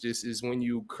teach this, is when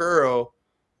you curl,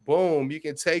 boom, you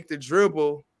can take the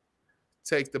dribble,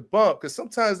 take the bump. Because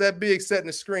sometimes that big setting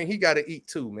the screen, he got to eat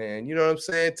too, man. You know what I'm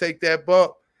saying? Take that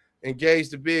bump. Engage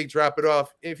the big, drop it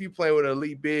off. If you playing with an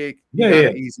elite big,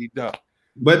 an easy dunk.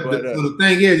 But the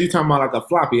thing is, you're talking about like a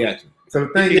floppy action. So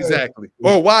the thing exactly.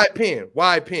 Or wide pin.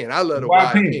 I love the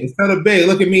wide pin. Instead of big,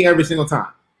 look at me every single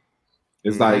time.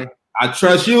 It's like, I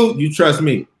trust you, you trust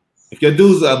me. If your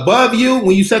dude's above you,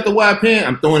 when you set the wide pin,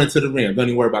 I'm throwing it to the rim. Don't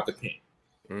even worry about the pin.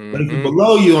 But if you're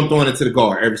below you, I'm throwing it to the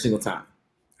guard every single time.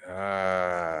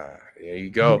 There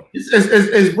you go.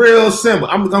 It's real simple.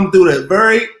 I'm going to do the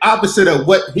very opposite of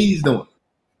what he's doing.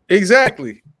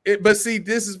 Exactly. But see,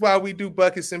 this is why we do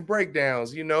buckets and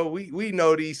breakdowns. You know, we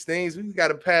know these things. We got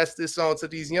to pass this on to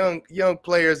these young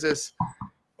players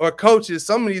or coaches.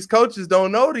 Some of these coaches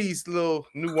don't know these little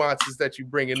nuances that you're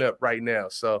bringing up right now.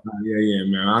 So yeah,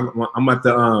 man. I'm at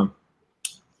the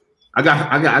I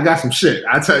got some shit.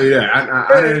 I tell you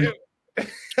that.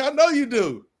 I know you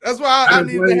do. That's why I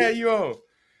need to have you on.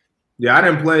 Yeah, I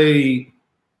didn't play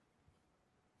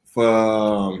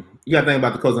for you got to think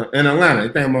about the coach in Atlanta.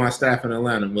 You think about my staff in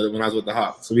Atlanta when I was with the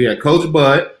Hawks. So we had Coach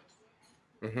Bud.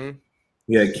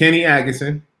 We had Kenny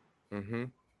Atkinson.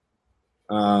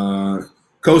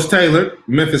 Coach Taylor,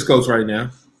 Memphis coach right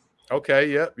now.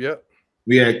 Okay, yep.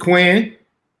 We had Quinn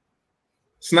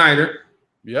Snyder.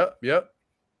 Yep.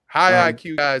 High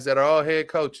IQ guys that are all head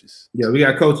coaches. Yeah, we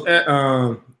got Coach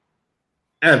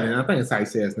Evan. I think that's how he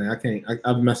says his name.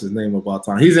 I've messed his name up all the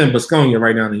time. He's in Basconia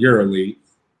right now in the Euro League.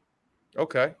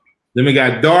 Okay. Then we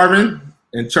got Darvin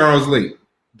and Charles Lee.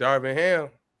 Darvin Ham.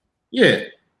 Yeah.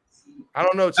 I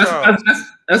don't know Charles.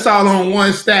 That's all on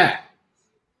one staff.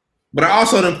 But I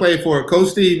also done played for Coach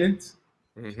Stevens,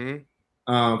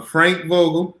 Frank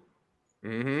Vogel.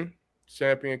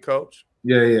 Champion coach.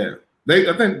 Yeah.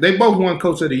 I think they both won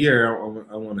Coach of the Year,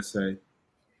 I want to say.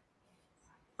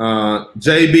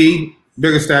 JB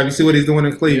Biggerstaff, you see what he's doing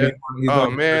in Cleveland. Yeah.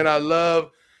 Man, I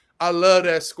love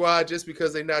that squad just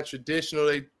because they're not traditional.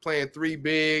 They playing three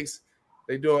bigs.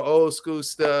 They doing old school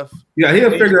stuff. Yeah,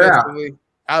 he'll figure it out.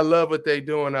 I love what they're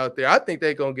doing out there. I think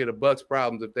they're going to get a Bucks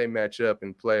problems if they match up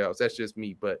in playoffs. That's just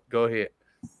me, but go ahead.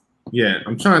 Yeah,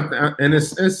 I'm trying to, and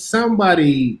it's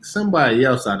somebody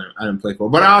else I didn't play for.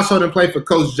 But I also didn't play for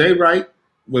Coach Jay Wright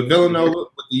with Villanova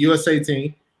with the USA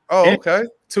team. Oh, okay.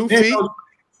 2 feet.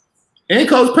 And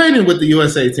Coach Payton with the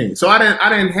USA team. So I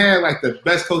didn't have like the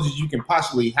best coaches you can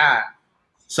possibly have.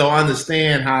 So I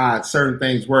understand how certain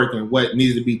things work and what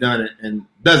needs to be done and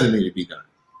doesn't need to be done.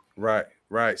 Right.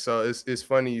 So it's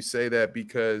funny you say that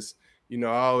because, you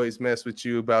know, I always mess with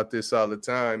you about this all the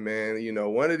time, man. You know,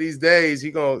 one of these days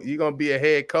you're gonna be a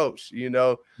head coach, you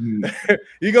know.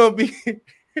 You're gonna be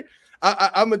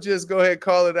I'm gonna just go ahead and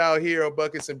call it out here on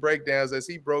Buckets and Breakdowns as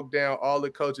he broke down all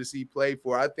the coaches he played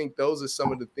for. I think those are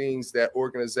some of the things that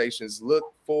organizations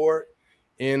look for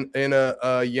in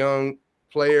a young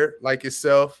player like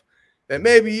yourself that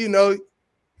maybe, you know,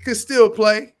 could still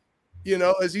play, you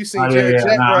know, as you see Jared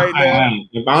Jack right now.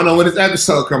 If I don't know when this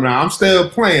episode coming out, I'm still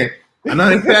playing. I know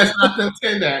they passed out them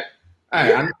 10 that.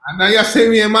 Hey, I know y'all see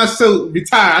me in my suit,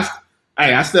 retired.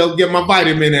 Hey, I still get my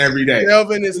vitamin every day.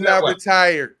 Shelvin is not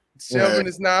retired. Shelvin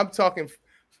is not. I'm talking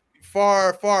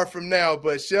far from now,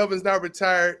 but Shelvin's not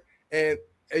retired. And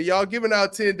y'all giving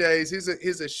out 10 days.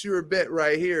 Here's a sure bet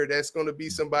right here. That's going to be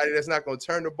somebody that's not going to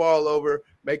turn the ball over,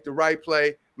 make the right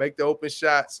play, make the open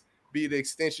shots, be the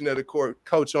extension of the court,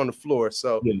 coach on the floor.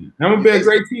 So I'm gonna be a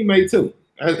great teammate too.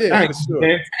 Sure.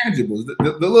 Intangibles,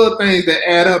 the little things that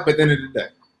add up at the end of the day.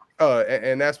 Oh,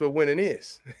 and that's what winning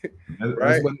is,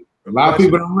 right? What, a lot of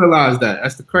people don't realize that.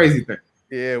 That's the crazy thing.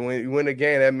 Yeah, when you win a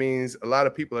game, that means a lot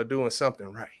of people are doing something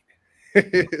right.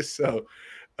 So,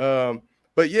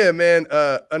 but yeah, man,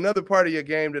 another part of your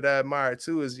game that I admire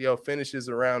too is your finishes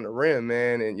around the rim,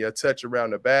 man, and your touch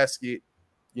around the basket.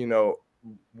 You know,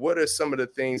 what are some of the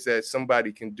things that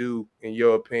somebody can do, in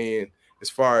your opinion,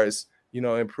 as far as, you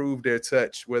know, improve their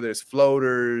touch, whether it's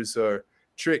floaters or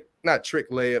not trick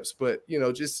layups, but, you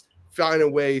know, just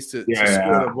finding ways to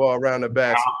score the ball around the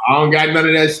basket. I don't got none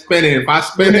of that spinning. If I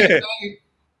spin it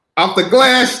off the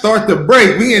glass, start to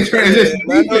break. We in transition.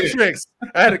 Not no tricks.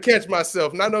 I had to catch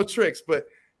myself. Not no tricks, but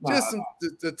just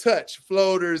the touch,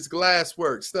 floaters, glass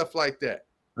work, stuff like that.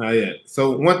 Yeah.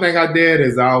 So one thing I did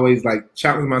is I always like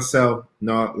challenge myself. You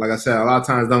know, like I said, a lot of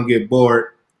times don't get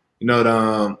bored. You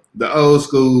know, the old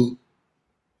school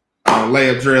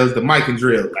layup drills, the Mike and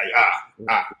drill,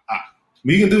 like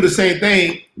You can do the same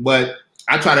thing, but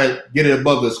I try to get it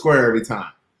above the square every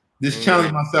time. Just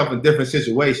challenge myself in different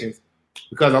situations,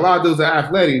 because a lot of dudes are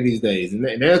athletic these days, and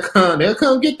they'll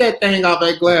come get that thing off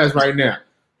that glass right now.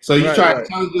 So you try to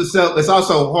challenge yourself. It's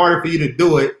also harder for you to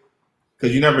do it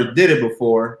because you never did it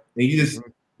before, and you just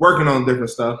working on different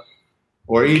stuff.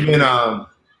 Or even I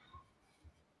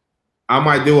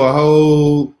might do a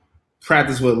whole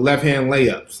practice with left-hand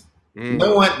layups.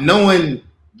 Knowing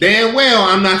damn well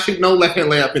I'm not shooting no left-hand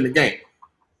layup in the game.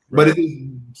 But it's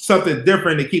something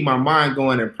different to keep my mind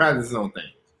going and practicing on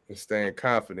things. And staying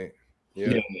confident.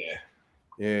 Yeah.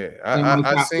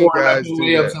 I've seen guys do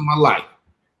layups in my life.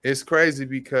 It's crazy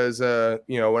because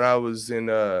you know, when I was in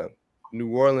New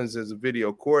Orleans as a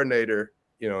video coordinator,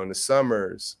 you know, in the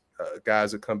summers,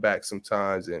 guys would come back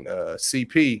sometimes, and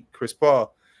CP, Chris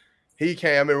Paul, he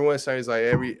came. I remember one time he's like,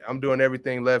 I'm doing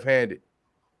everything left-handed.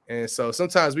 And so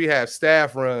sometimes we have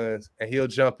staff runs and he'll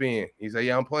jump in. He's like,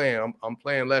 yeah, I'm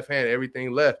playing left-handed,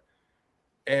 everything left.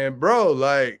 And bro,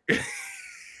 like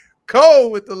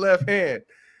cold with the left hand.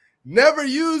 Never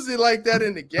use it like that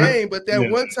in the game, but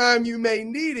that one time you may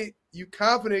need it, you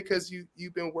confident because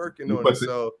you've been working on it.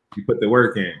 So you put the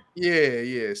work in.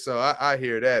 Yeah. So I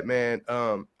hear that, man.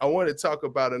 I want to talk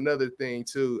about another thing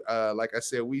too. Like I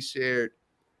said, we shared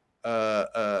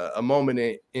a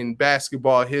moment in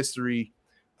basketball history.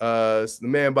 The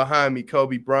man behind me,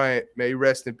 Kobe Bryant, may he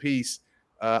rest in peace.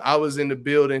 I was in the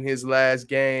building his last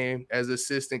game as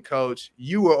assistant coach.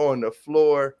 You were on the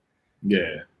floor.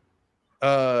 Yeah.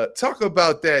 Talk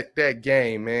about that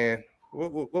game, man.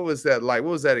 What was that like?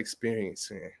 What was that experience,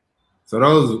 man?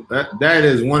 So that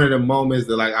is one of the moments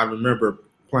that like I remember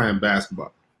playing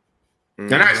basketball.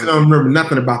 And I actually don't remember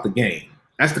nothing about the game.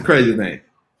 That's the crazy thing.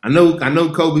 I know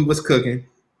Kobe was cooking.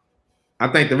 I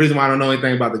think the reason why I don't know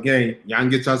anything about the game, y'all can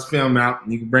get y'all's film out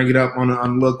and you can bring it up on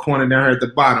the little corner down here at the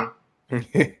bottom. I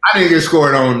didn't get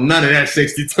scored on none of that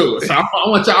 62. So I'm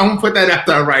gonna put that out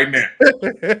there right now.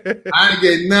 I didn't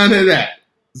get none of that.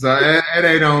 So it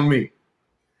ain't on me.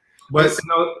 But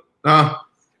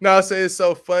no, I say it's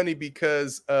so funny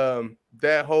because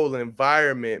that whole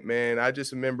environment, man. I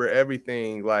just remember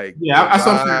everything. Like,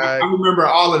 I remember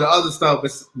all of the other stuff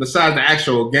besides the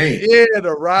actual game. Yeah,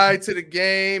 the ride to the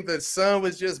game. The sun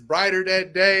was just brighter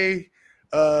that day.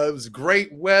 It was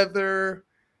great weather.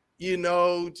 You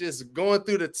know, just going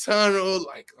through the tunnel,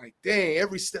 like dang,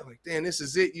 every step, like dang, this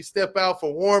is it. You step out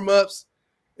for warm-ups.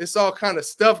 It's all kind of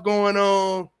stuff going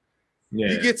on.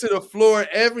 Yeah. You get to the floor,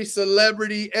 every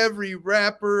celebrity, every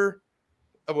rapper,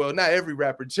 well, not every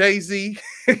rapper, Jay-Z,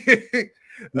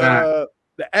 the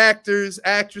actors,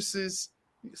 actresses.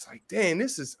 It's like, dang,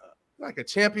 this is like a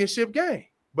championship game.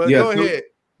 But go ahead.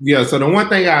 Yeah, so the one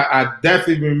thing I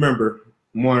definitely remember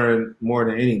more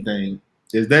than anything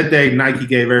is that day Nike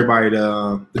gave everybody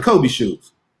the Kobe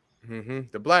shoes. Mm-hmm.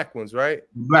 The black ones, right?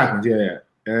 The black ones, yeah.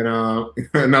 And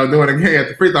and I was doing a game at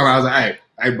the free throw. I was like,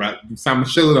 hey, bro, you sign my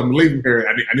shoes. I'm leaving here.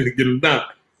 I need to get them done.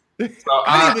 So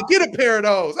I didn't even get a pair of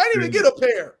those. I didn't even get a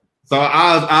pair. So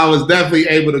I was definitely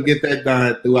able to get that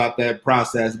done throughout that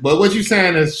process. But what you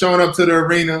saying is showing up to the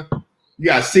arena, you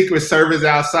got Secret Service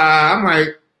outside. I'm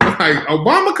like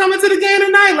Obama coming to the game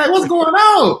tonight. Like, what's going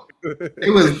on?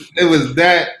 It was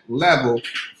that level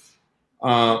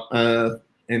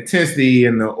intensity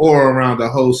and the aura around the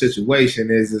whole situation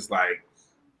is just like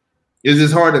it's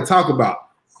just hard to talk about.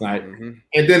 Like, and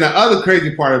then the other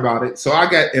crazy part about it, so I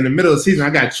got in the middle of the season, I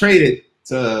got traded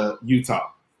to Utah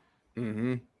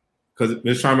because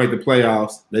they're trying to make the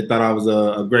playoffs. They thought I was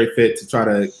a great fit to try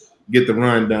to get the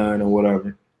run done or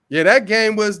whatever. Yeah, that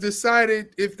game was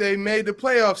decided if they made the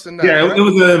playoffs or not. Yeah, right? It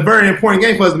was a very important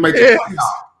game for us to make the playoffs.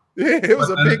 Yeah, it was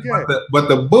a big game. But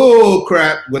the bull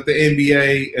crap with the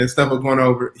NBA and stuff was going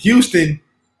over. Houston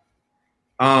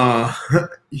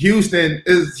Houston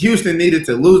needed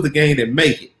to lose the game to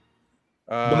make it.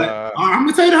 But I'm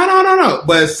gonna tell you, no.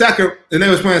 But and they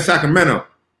was playing Sacramento.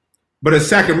 But if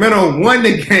Sacramento won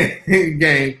the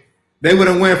game, they would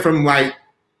have went from like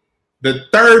the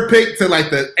 3rd pick to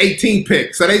like the 18th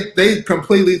pick. So they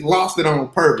completely lost it on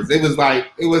purpose. It was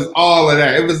all of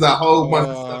that. It was a whole bunch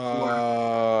of stuff.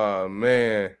 Oh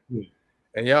man.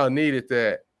 And y'all needed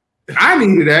that. I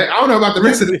needed that. I don't know about the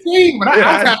rest of the team, but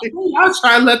I was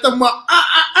trying to let them up.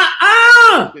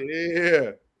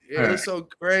 Yeah. It's so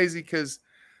crazy because,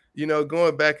 you know,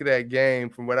 going back to that game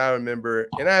from what I remember,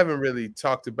 and I haven't really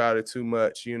talked about it too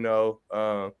much, you know,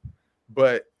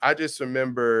 but I just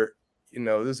remember, you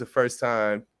know, this is the first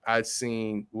time I'd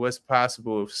seen what's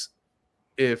possible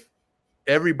if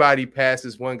everybody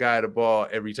passes one guy the ball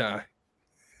every time.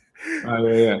 Oh,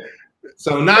 yeah.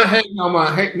 So not hating on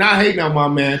my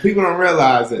man. People don't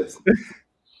realize this.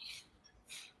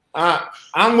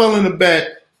 I'm willing to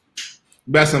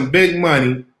bet some big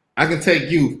money. I can take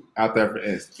you out there, for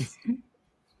instance.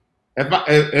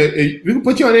 If we can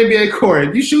put you on the NBA court,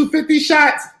 if you shoot 50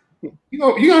 shots, you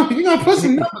gonna put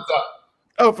some numbers up.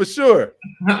 Oh, for sure.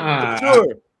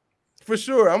 For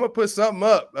sure. I'm gonna put something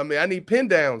up. I mean, I need pin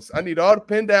downs. I need all the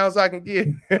pin downs I can get.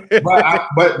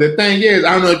 but the thing is,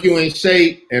 I don't know if you in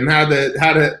shape and how to.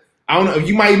 I don't know if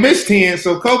you might miss 10.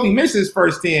 So Kobe missed his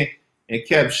first 10 and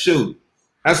kept shooting.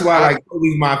 That's why like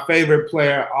Kobe's my favorite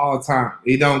player all the time.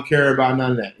 He don't care about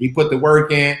none of that. He put the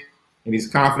work in, and he's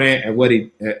confident at what he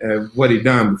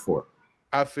done before.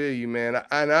 I feel you, man.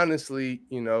 And honestly,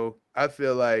 you know, I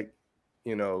feel like,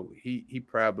 you know, he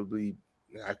probably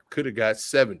I could have got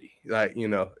 70. Like, you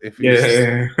know, if he was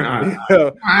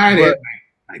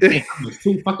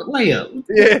too fucking layup.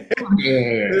 Yeah.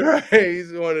 Right.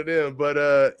 He's one of them.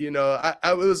 But you know,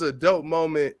 it was a dope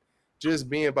moment just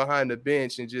being behind the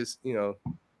bench and just, you know,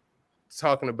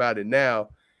 talking about it now.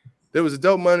 There was a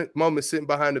dope moment sitting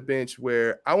behind the bench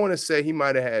where I want to say he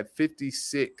might have had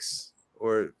 56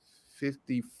 or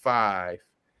 55.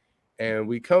 And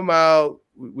we come out,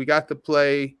 we got the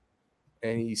play,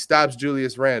 and he stops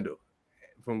Julius Randle.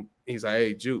 He's like,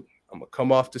 hey, Juke, I'm going to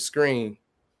come off the screen.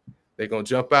 They're going to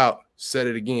jump out, set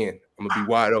it again. I'm going to be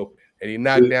wide open. And he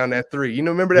knocked down that 3. You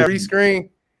know, remember that re-screen?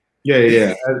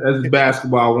 Yeah. That's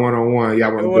basketball 1-on-1.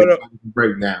 Y'all want to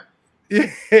break down. Yeah.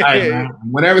 Right,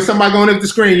 whenever somebody going up the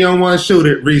screen, you don't want to shoot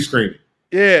it, re-screen it.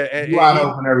 Yeah. And wide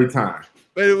open every time.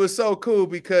 But it was so cool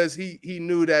because he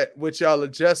knew that what y'all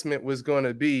adjustment was going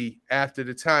to be after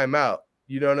the timeout.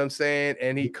 You know what I'm saying?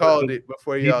 And he called it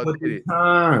before y'all did it.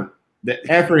 The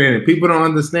effort in it. People don't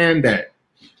understand that.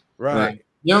 Right. Like,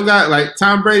 you don't got like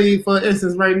Tom Brady, for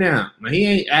instance, right now. Like, he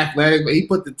ain't athletic, but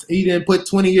he didn't put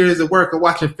 20 years of work of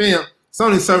watching film. It's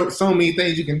only so many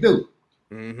things you can do.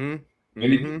 Mm-hmm.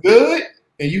 And if you're good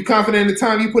and you confident in the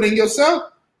time you put in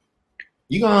yourself,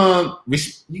 you're gonna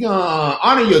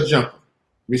honor your jumper,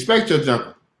 respect your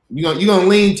jumper. You're gonna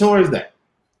lean towards that.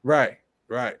 Right.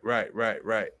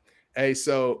 Hey,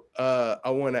 so I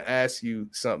want to ask you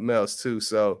something else too.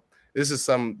 So this is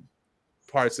some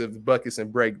parts of the buckets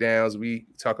and breakdowns. We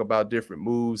talk about different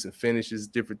moves and finishes,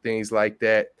 different things like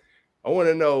that. I want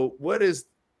to know, what is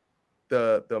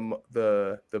the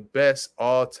best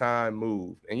all-time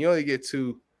move? And you only get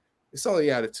 2. It's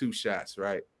only out of 2 shots,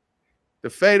 right? The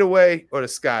fadeaway or the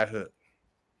sky hook?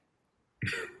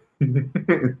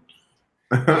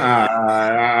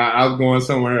 I was going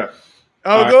somewhere else.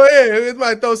 Oh, go ahead. It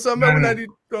might throw something up. I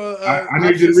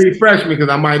need you to refresh me because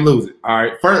I might lose it. All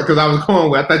right. First, because I was going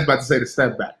with, I thought you were about to say the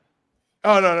step back.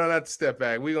 Oh, no, not the step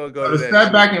back. We're going to go to the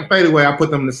step back and fadeaway, I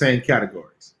put them in the same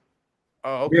categories.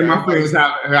 Oh, okay. Me and my friends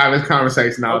have this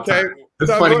conversation all the time.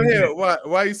 So go ahead.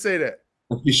 Why you say that?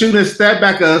 If you're shooting a step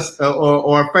back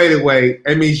or a fadeaway,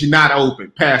 it means you're not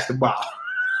open. Pass the ball.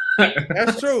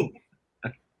 That's true.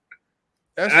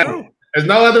 That's true. There's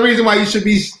no other reason why you should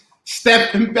be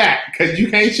stepping back, because you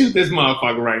can't shoot this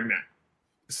motherfucker right now.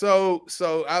 So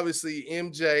obviously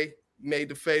MJ made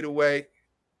the fadeaway,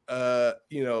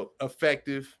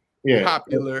 effective,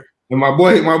 popular. And my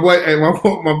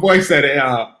boy said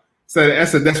it. So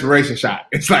that's a desperation shot.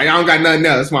 It's like, I don't got nothing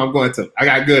else. That's what I'm going to. I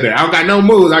got good at it. I don't got no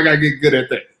moves. I got to get good at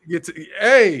that.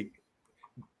 Hey,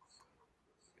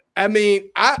 I mean,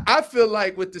 I feel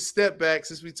like with the step back,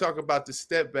 since we talk about the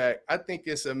step back, I think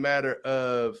it's a matter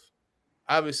of,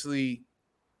 obviously,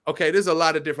 okay, there's a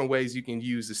lot of different ways you can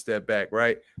use the step back,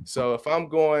 right? So if I'm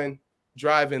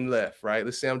driving left, right?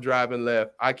 Let's say I'm driving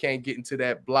left. I can't get into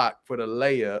that block for the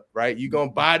layup, right? You're going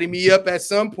to body me up at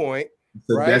some point.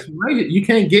 So right? That's right. You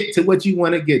can't get to what you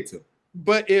want to get to.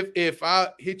 But if I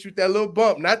hit you with that little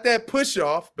bump, not that push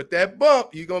off, but that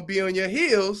bump, you're gonna be on your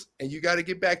heels and you got to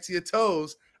get back to your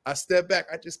toes. I step back.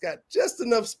 I just got just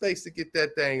enough space to get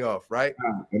that thing off, right?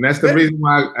 And that's the reason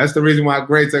why. That's the reason why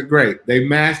greats are great. They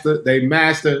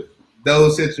master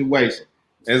those situations.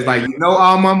 It's like, you know,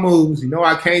 all my moves. You know,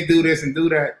 I can't do this and do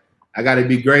that. I got to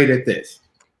be great at this.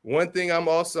 One thing I'm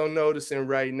also noticing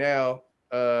right now,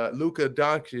 Luka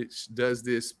Doncic does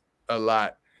this a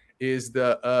lot. Is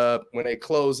the when they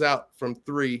close out from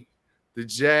three, the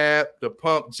jab, the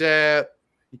pump jab,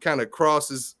 he kind of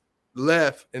crosses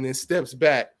left and then steps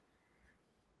back.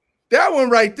 That one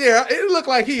right there, it looked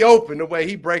like he opened the way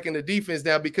he breaking the defense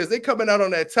down because they coming out on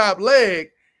that top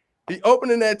leg. He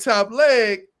opening that top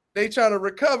leg, they trying to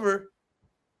recover.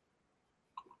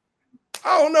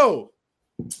 I don't know.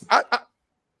 I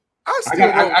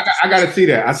got to see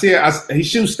that. I see it. He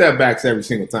shoots step backs every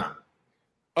single time.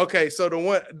 Okay, so the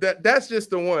one that's just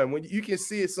the one when you can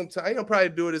see it sometimes. He don't probably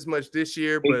do it as much this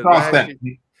year, but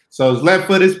so his left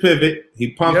foot is pivot.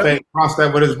 He pump fake, cross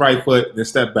that with his right foot, then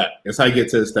step back. That's how you get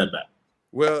to the step back.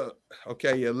 Well,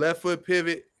 okay, your left foot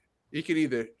pivot. You could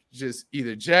either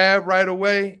jab right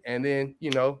away and then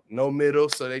no middle,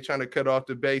 so they trying to cut off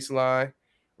the baseline,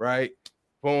 right?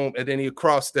 Boom, and then he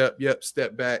cross step. Yep,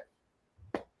 step back,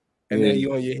 and then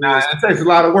you on your heels. It takes a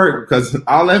lot of work because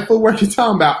all that footwork you're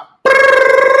talking about.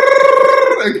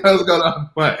 It goes on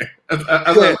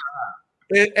the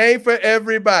It ain't for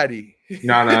everybody.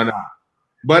 No.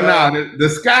 But the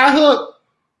sky hook,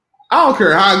 I don't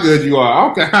care how good you are. I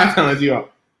don't care how talented you are.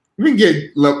 We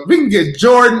can get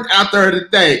Jordan out there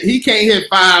today. He can't hit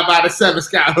 5 out of 7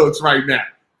 sky hooks right now.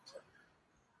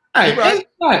 Hey, bro,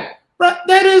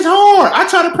 that is hard. I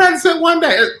try to practice it one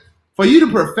day. For you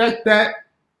to perfect that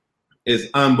is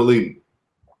unbelievable.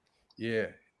 Yeah.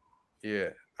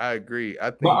 I agree.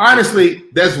 But honestly,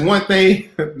 that's one thing.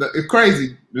 It's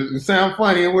crazy. It sounds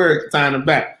funny and weird tying them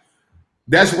back.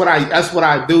 That's what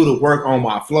I do to work on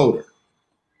my floater.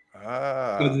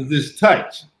 Because it's this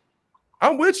touch.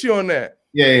 I'm with you on that.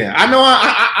 Yeah. I know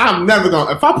I'm never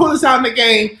gonna. If I pull this out in the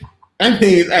game, that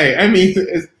means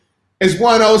it's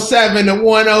 107 to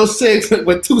 106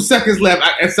 with 2 seconds left.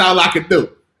 That's all I can do.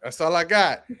 That's all I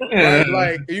got. Right?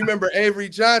 Like, you remember Avery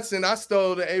Johnson? I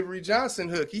stole the Avery Johnson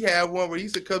hook. He had one where he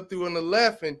used to come through on the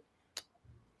left, and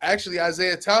actually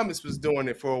Isaiah Thomas was doing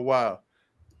it for a while.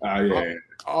 Oh yeah,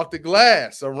 off the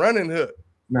glass, a running hook.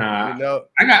 Nah,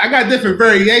 I got different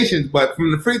variations, but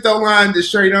from the free throw line to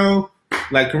straight on,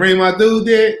 like Kareem Abdul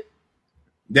did,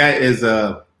 that is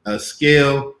a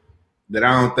skill that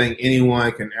I don't think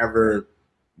anyone can ever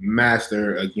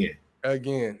master again.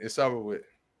 Again, it's over with.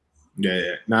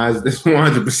 Yeah. Nah, it's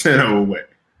 100% over with.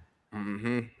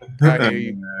 Mm-hmm. I hear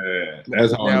you.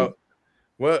 That's hard. Now,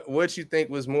 what you think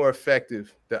was more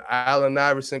effective, the Allen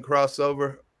Iverson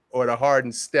crossover or the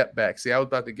Harden step back? See, I was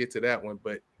about to get to that one,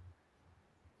 but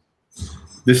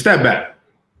the step back.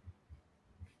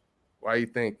 Why you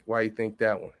think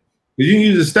that one? Because you can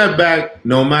use a step back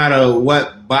no matter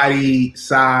what body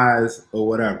size or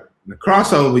whatever. The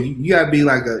crossover, you gotta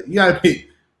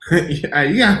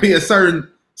be a certain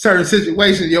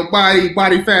situation, your body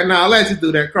fat and all that to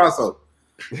do that crossover.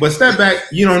 But step back,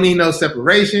 you don't need no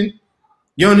separation.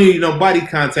 You don't need no body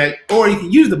contact, or you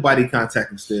can use the body contact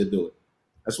and still do it.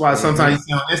 That's why sometimes you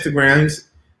see on Instagram, you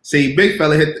see big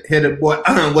fella hit a boy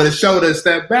with a shoulder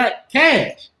step back,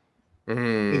 cash.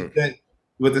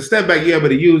 With the step back, you're able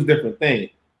to use different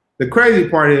things. The crazy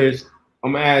part is,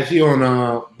 I'm gonna ask you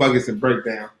on Buckets and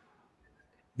Breakdown.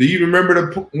 Do you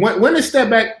remember when the step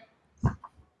back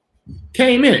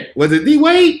came in? Was it D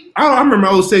Wade? I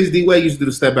remember 06 D Wade used to do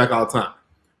the step back all the time,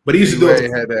 but he used to do it.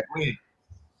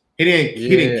 He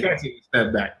didn't catch it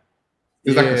step back. It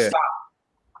was like a stop.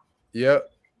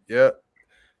 Yep.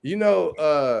 You know,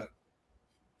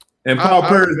 and Paul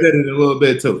Pierce did it a little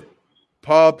bit too.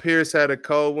 Paul Pierce had a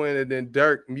cold one, and then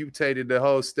Dirk mutated the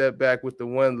whole step back with the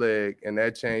one leg, and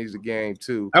that changed the game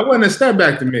too. That wasn't a step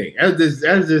back to me. That's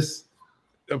just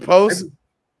a post.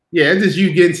 It's just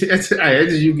you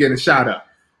getting a shot up.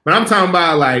 But I'm talking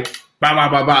about like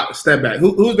step back.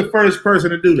 Who's the first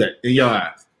person to do that in your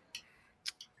eyes?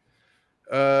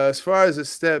 As far as a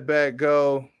step back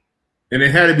go, and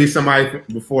it had to be somebody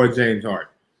before James Harden.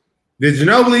 Did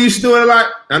Ginobili used to do it a lot?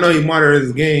 I know he monitored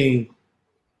his game.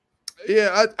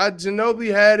 Yeah,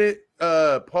 Ginobili had it.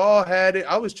 Paul had it.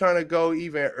 I was trying to go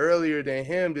even earlier than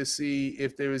him to see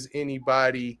if there was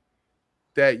anybody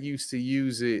that used to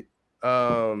use it.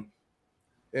 And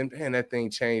that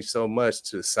thing changed so much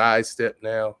to sidestep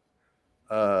now.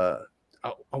 I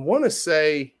want to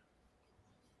say,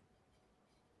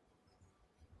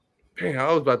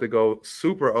 I was about to go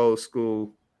super old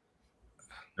school.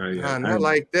 Oh, yeah. Nah, not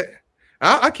like that.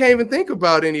 I can't even think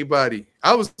about anybody.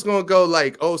 I was gonna go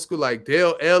like old school, like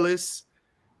Dale Ellis.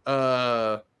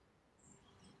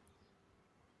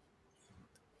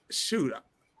 Shoot, I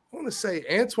want to say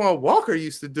Antoine Walker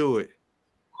used to do it.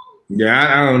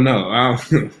 Yeah, I don't know.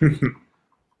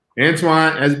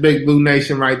 Antoine, that's Big Blue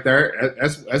Nation right there.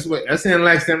 That's in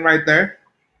Lexington right there.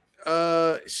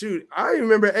 Shoot, I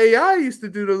remember AI used to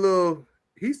do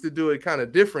he used to do it kind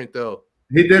of different though.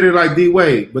 He did it like D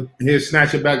Wade, but he'll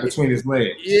snatch it back between his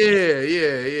legs.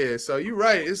 Yeah. So you're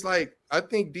right. It's like I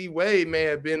think D Wade may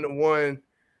have been the one.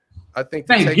 I think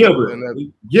Gilbert.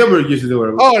 Gilbert used to do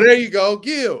it. Oh, there you go,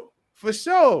 Gil, for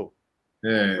sure.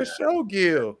 Yeah, for sure,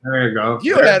 Gil. There you go.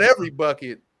 Gil had every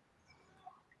bucket.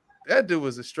 That dude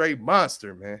was a straight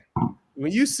monster, man.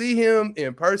 When you see him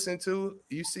in person too,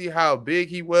 you see how big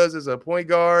he was as a point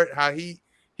guard, how he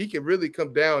could really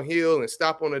come downhill and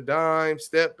stop on a dime,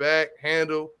 step back,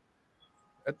 handle.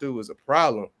 That dude was a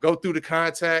problem. Go through the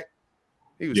contact.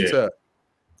 He was tough.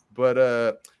 But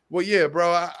well, yeah,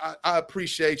 bro, I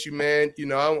appreciate you, man. You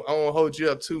know, I won't hold you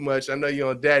up too much. I know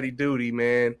you're on daddy duty,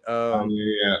 man.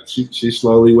 She's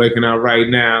slowly waking up right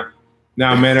now.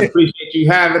 Now, man, I appreciate you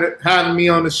having me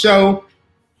on the show.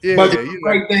 Yeah, but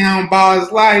Breakdown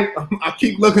Ball's Life. I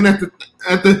keep looking at the.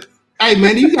 Hey,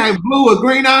 man, you got blue or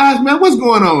green eyes, man. What's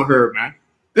going on here, man?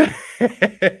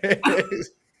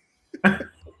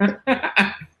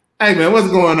 Hey, man, what's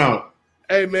going on?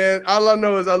 Hey, man, all I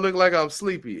know is I look like I'm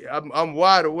sleepy. I'm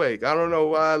wide awake. I don't know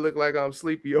why I look like I'm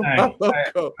sleepy. I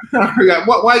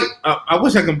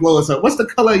wish I could blow us up. What's the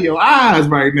color of your eyes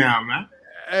right now, man?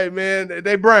 Hey, man,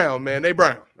 they brown, man. They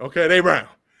brown. Okay, they brown.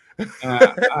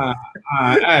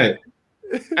 Hey.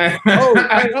 Hey,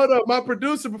 hold up. My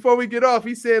producer, before we get off,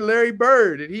 he said Larry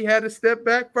Bird. Did he have to step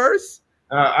back first?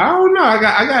 I don't know. I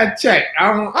got to check.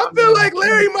 I feel like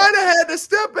Larry might have had to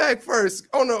step back first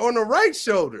on the right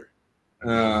shoulder.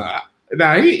 Nah,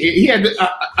 he had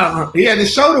the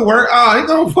shoulder work. Oh, he's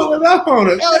gonna pull it up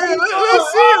on us.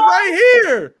 Let's see it right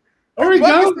here. There we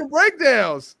go. The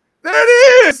breakdowns. There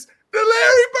it is. The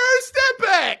Larry Bird step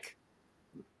back.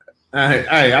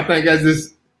 Hey, I think that's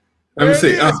just. Let me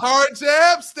see. Hard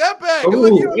jab, step back. That's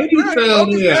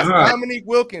Dominique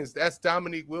Wilkins. That's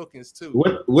Dominique Wilkins too.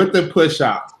 With the push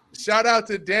out. Shout out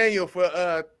to Daniel for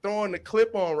throwing the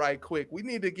clip on right quick. We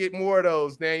need to get more of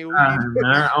those, Daniel. We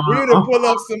need to pull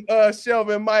up some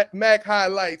Shelvin Mack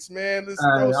highlights, man.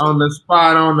 On the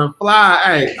spot, on the fly.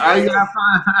 Hey, all you gotta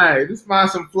find. Just find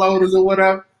some floaters or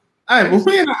whatever. Hey, but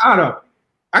we in the auto.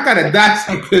 I gotta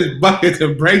dissect this bucket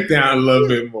and break down a little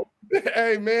bit more.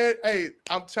 Hey, man. Hey,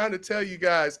 I'm trying to tell you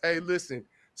guys. Hey, listen.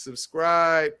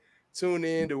 Subscribe. Tune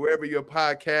in to wherever your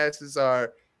podcasts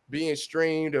are being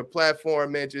streamed or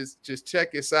platform, man. Just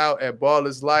check us out at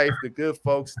Ballers Life, the good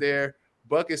folks there.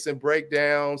 Buckets and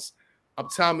Breakdowns. I'm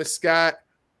Thomas Scott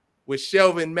with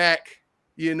Shelvin Mack.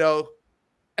 You know,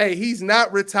 hey, he's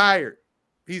not retired.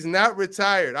 He's not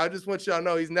retired. I just want y'all to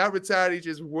know he's not retired. He's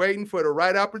just waiting for the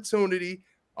right opportunity.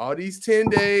 All these 10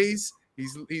 days,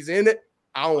 he's in it.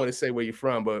 I don't want to say where you're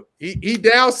from, but he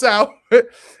down south.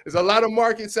 There's a lot of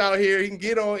markets out here. He can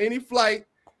get on any flight.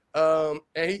 And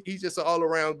he's just an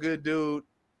all-around good dude.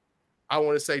 I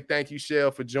want to say thank you,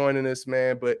 Shell, for joining us,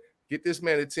 man. But get this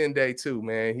man a 10-day too,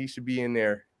 man. He should be in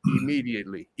there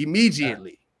immediately.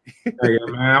 Hey,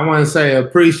 man, I want to say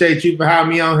appreciate you for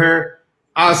having me on here.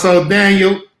 Also,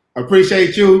 Daniel,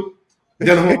 appreciate you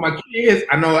dealing with my kids.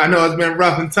 I know it's been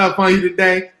rough and tough on you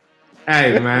today.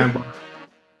 Hey, man.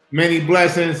 Many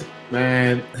blessings,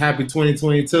 man. Happy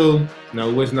 2022.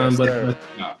 Wish nothing but the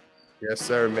best. Yes,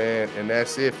 sir, man. And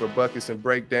that's it for Buckets and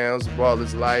Breakdowns.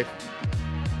 Ballers Life.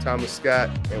 Thomas Scott,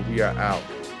 and we are out.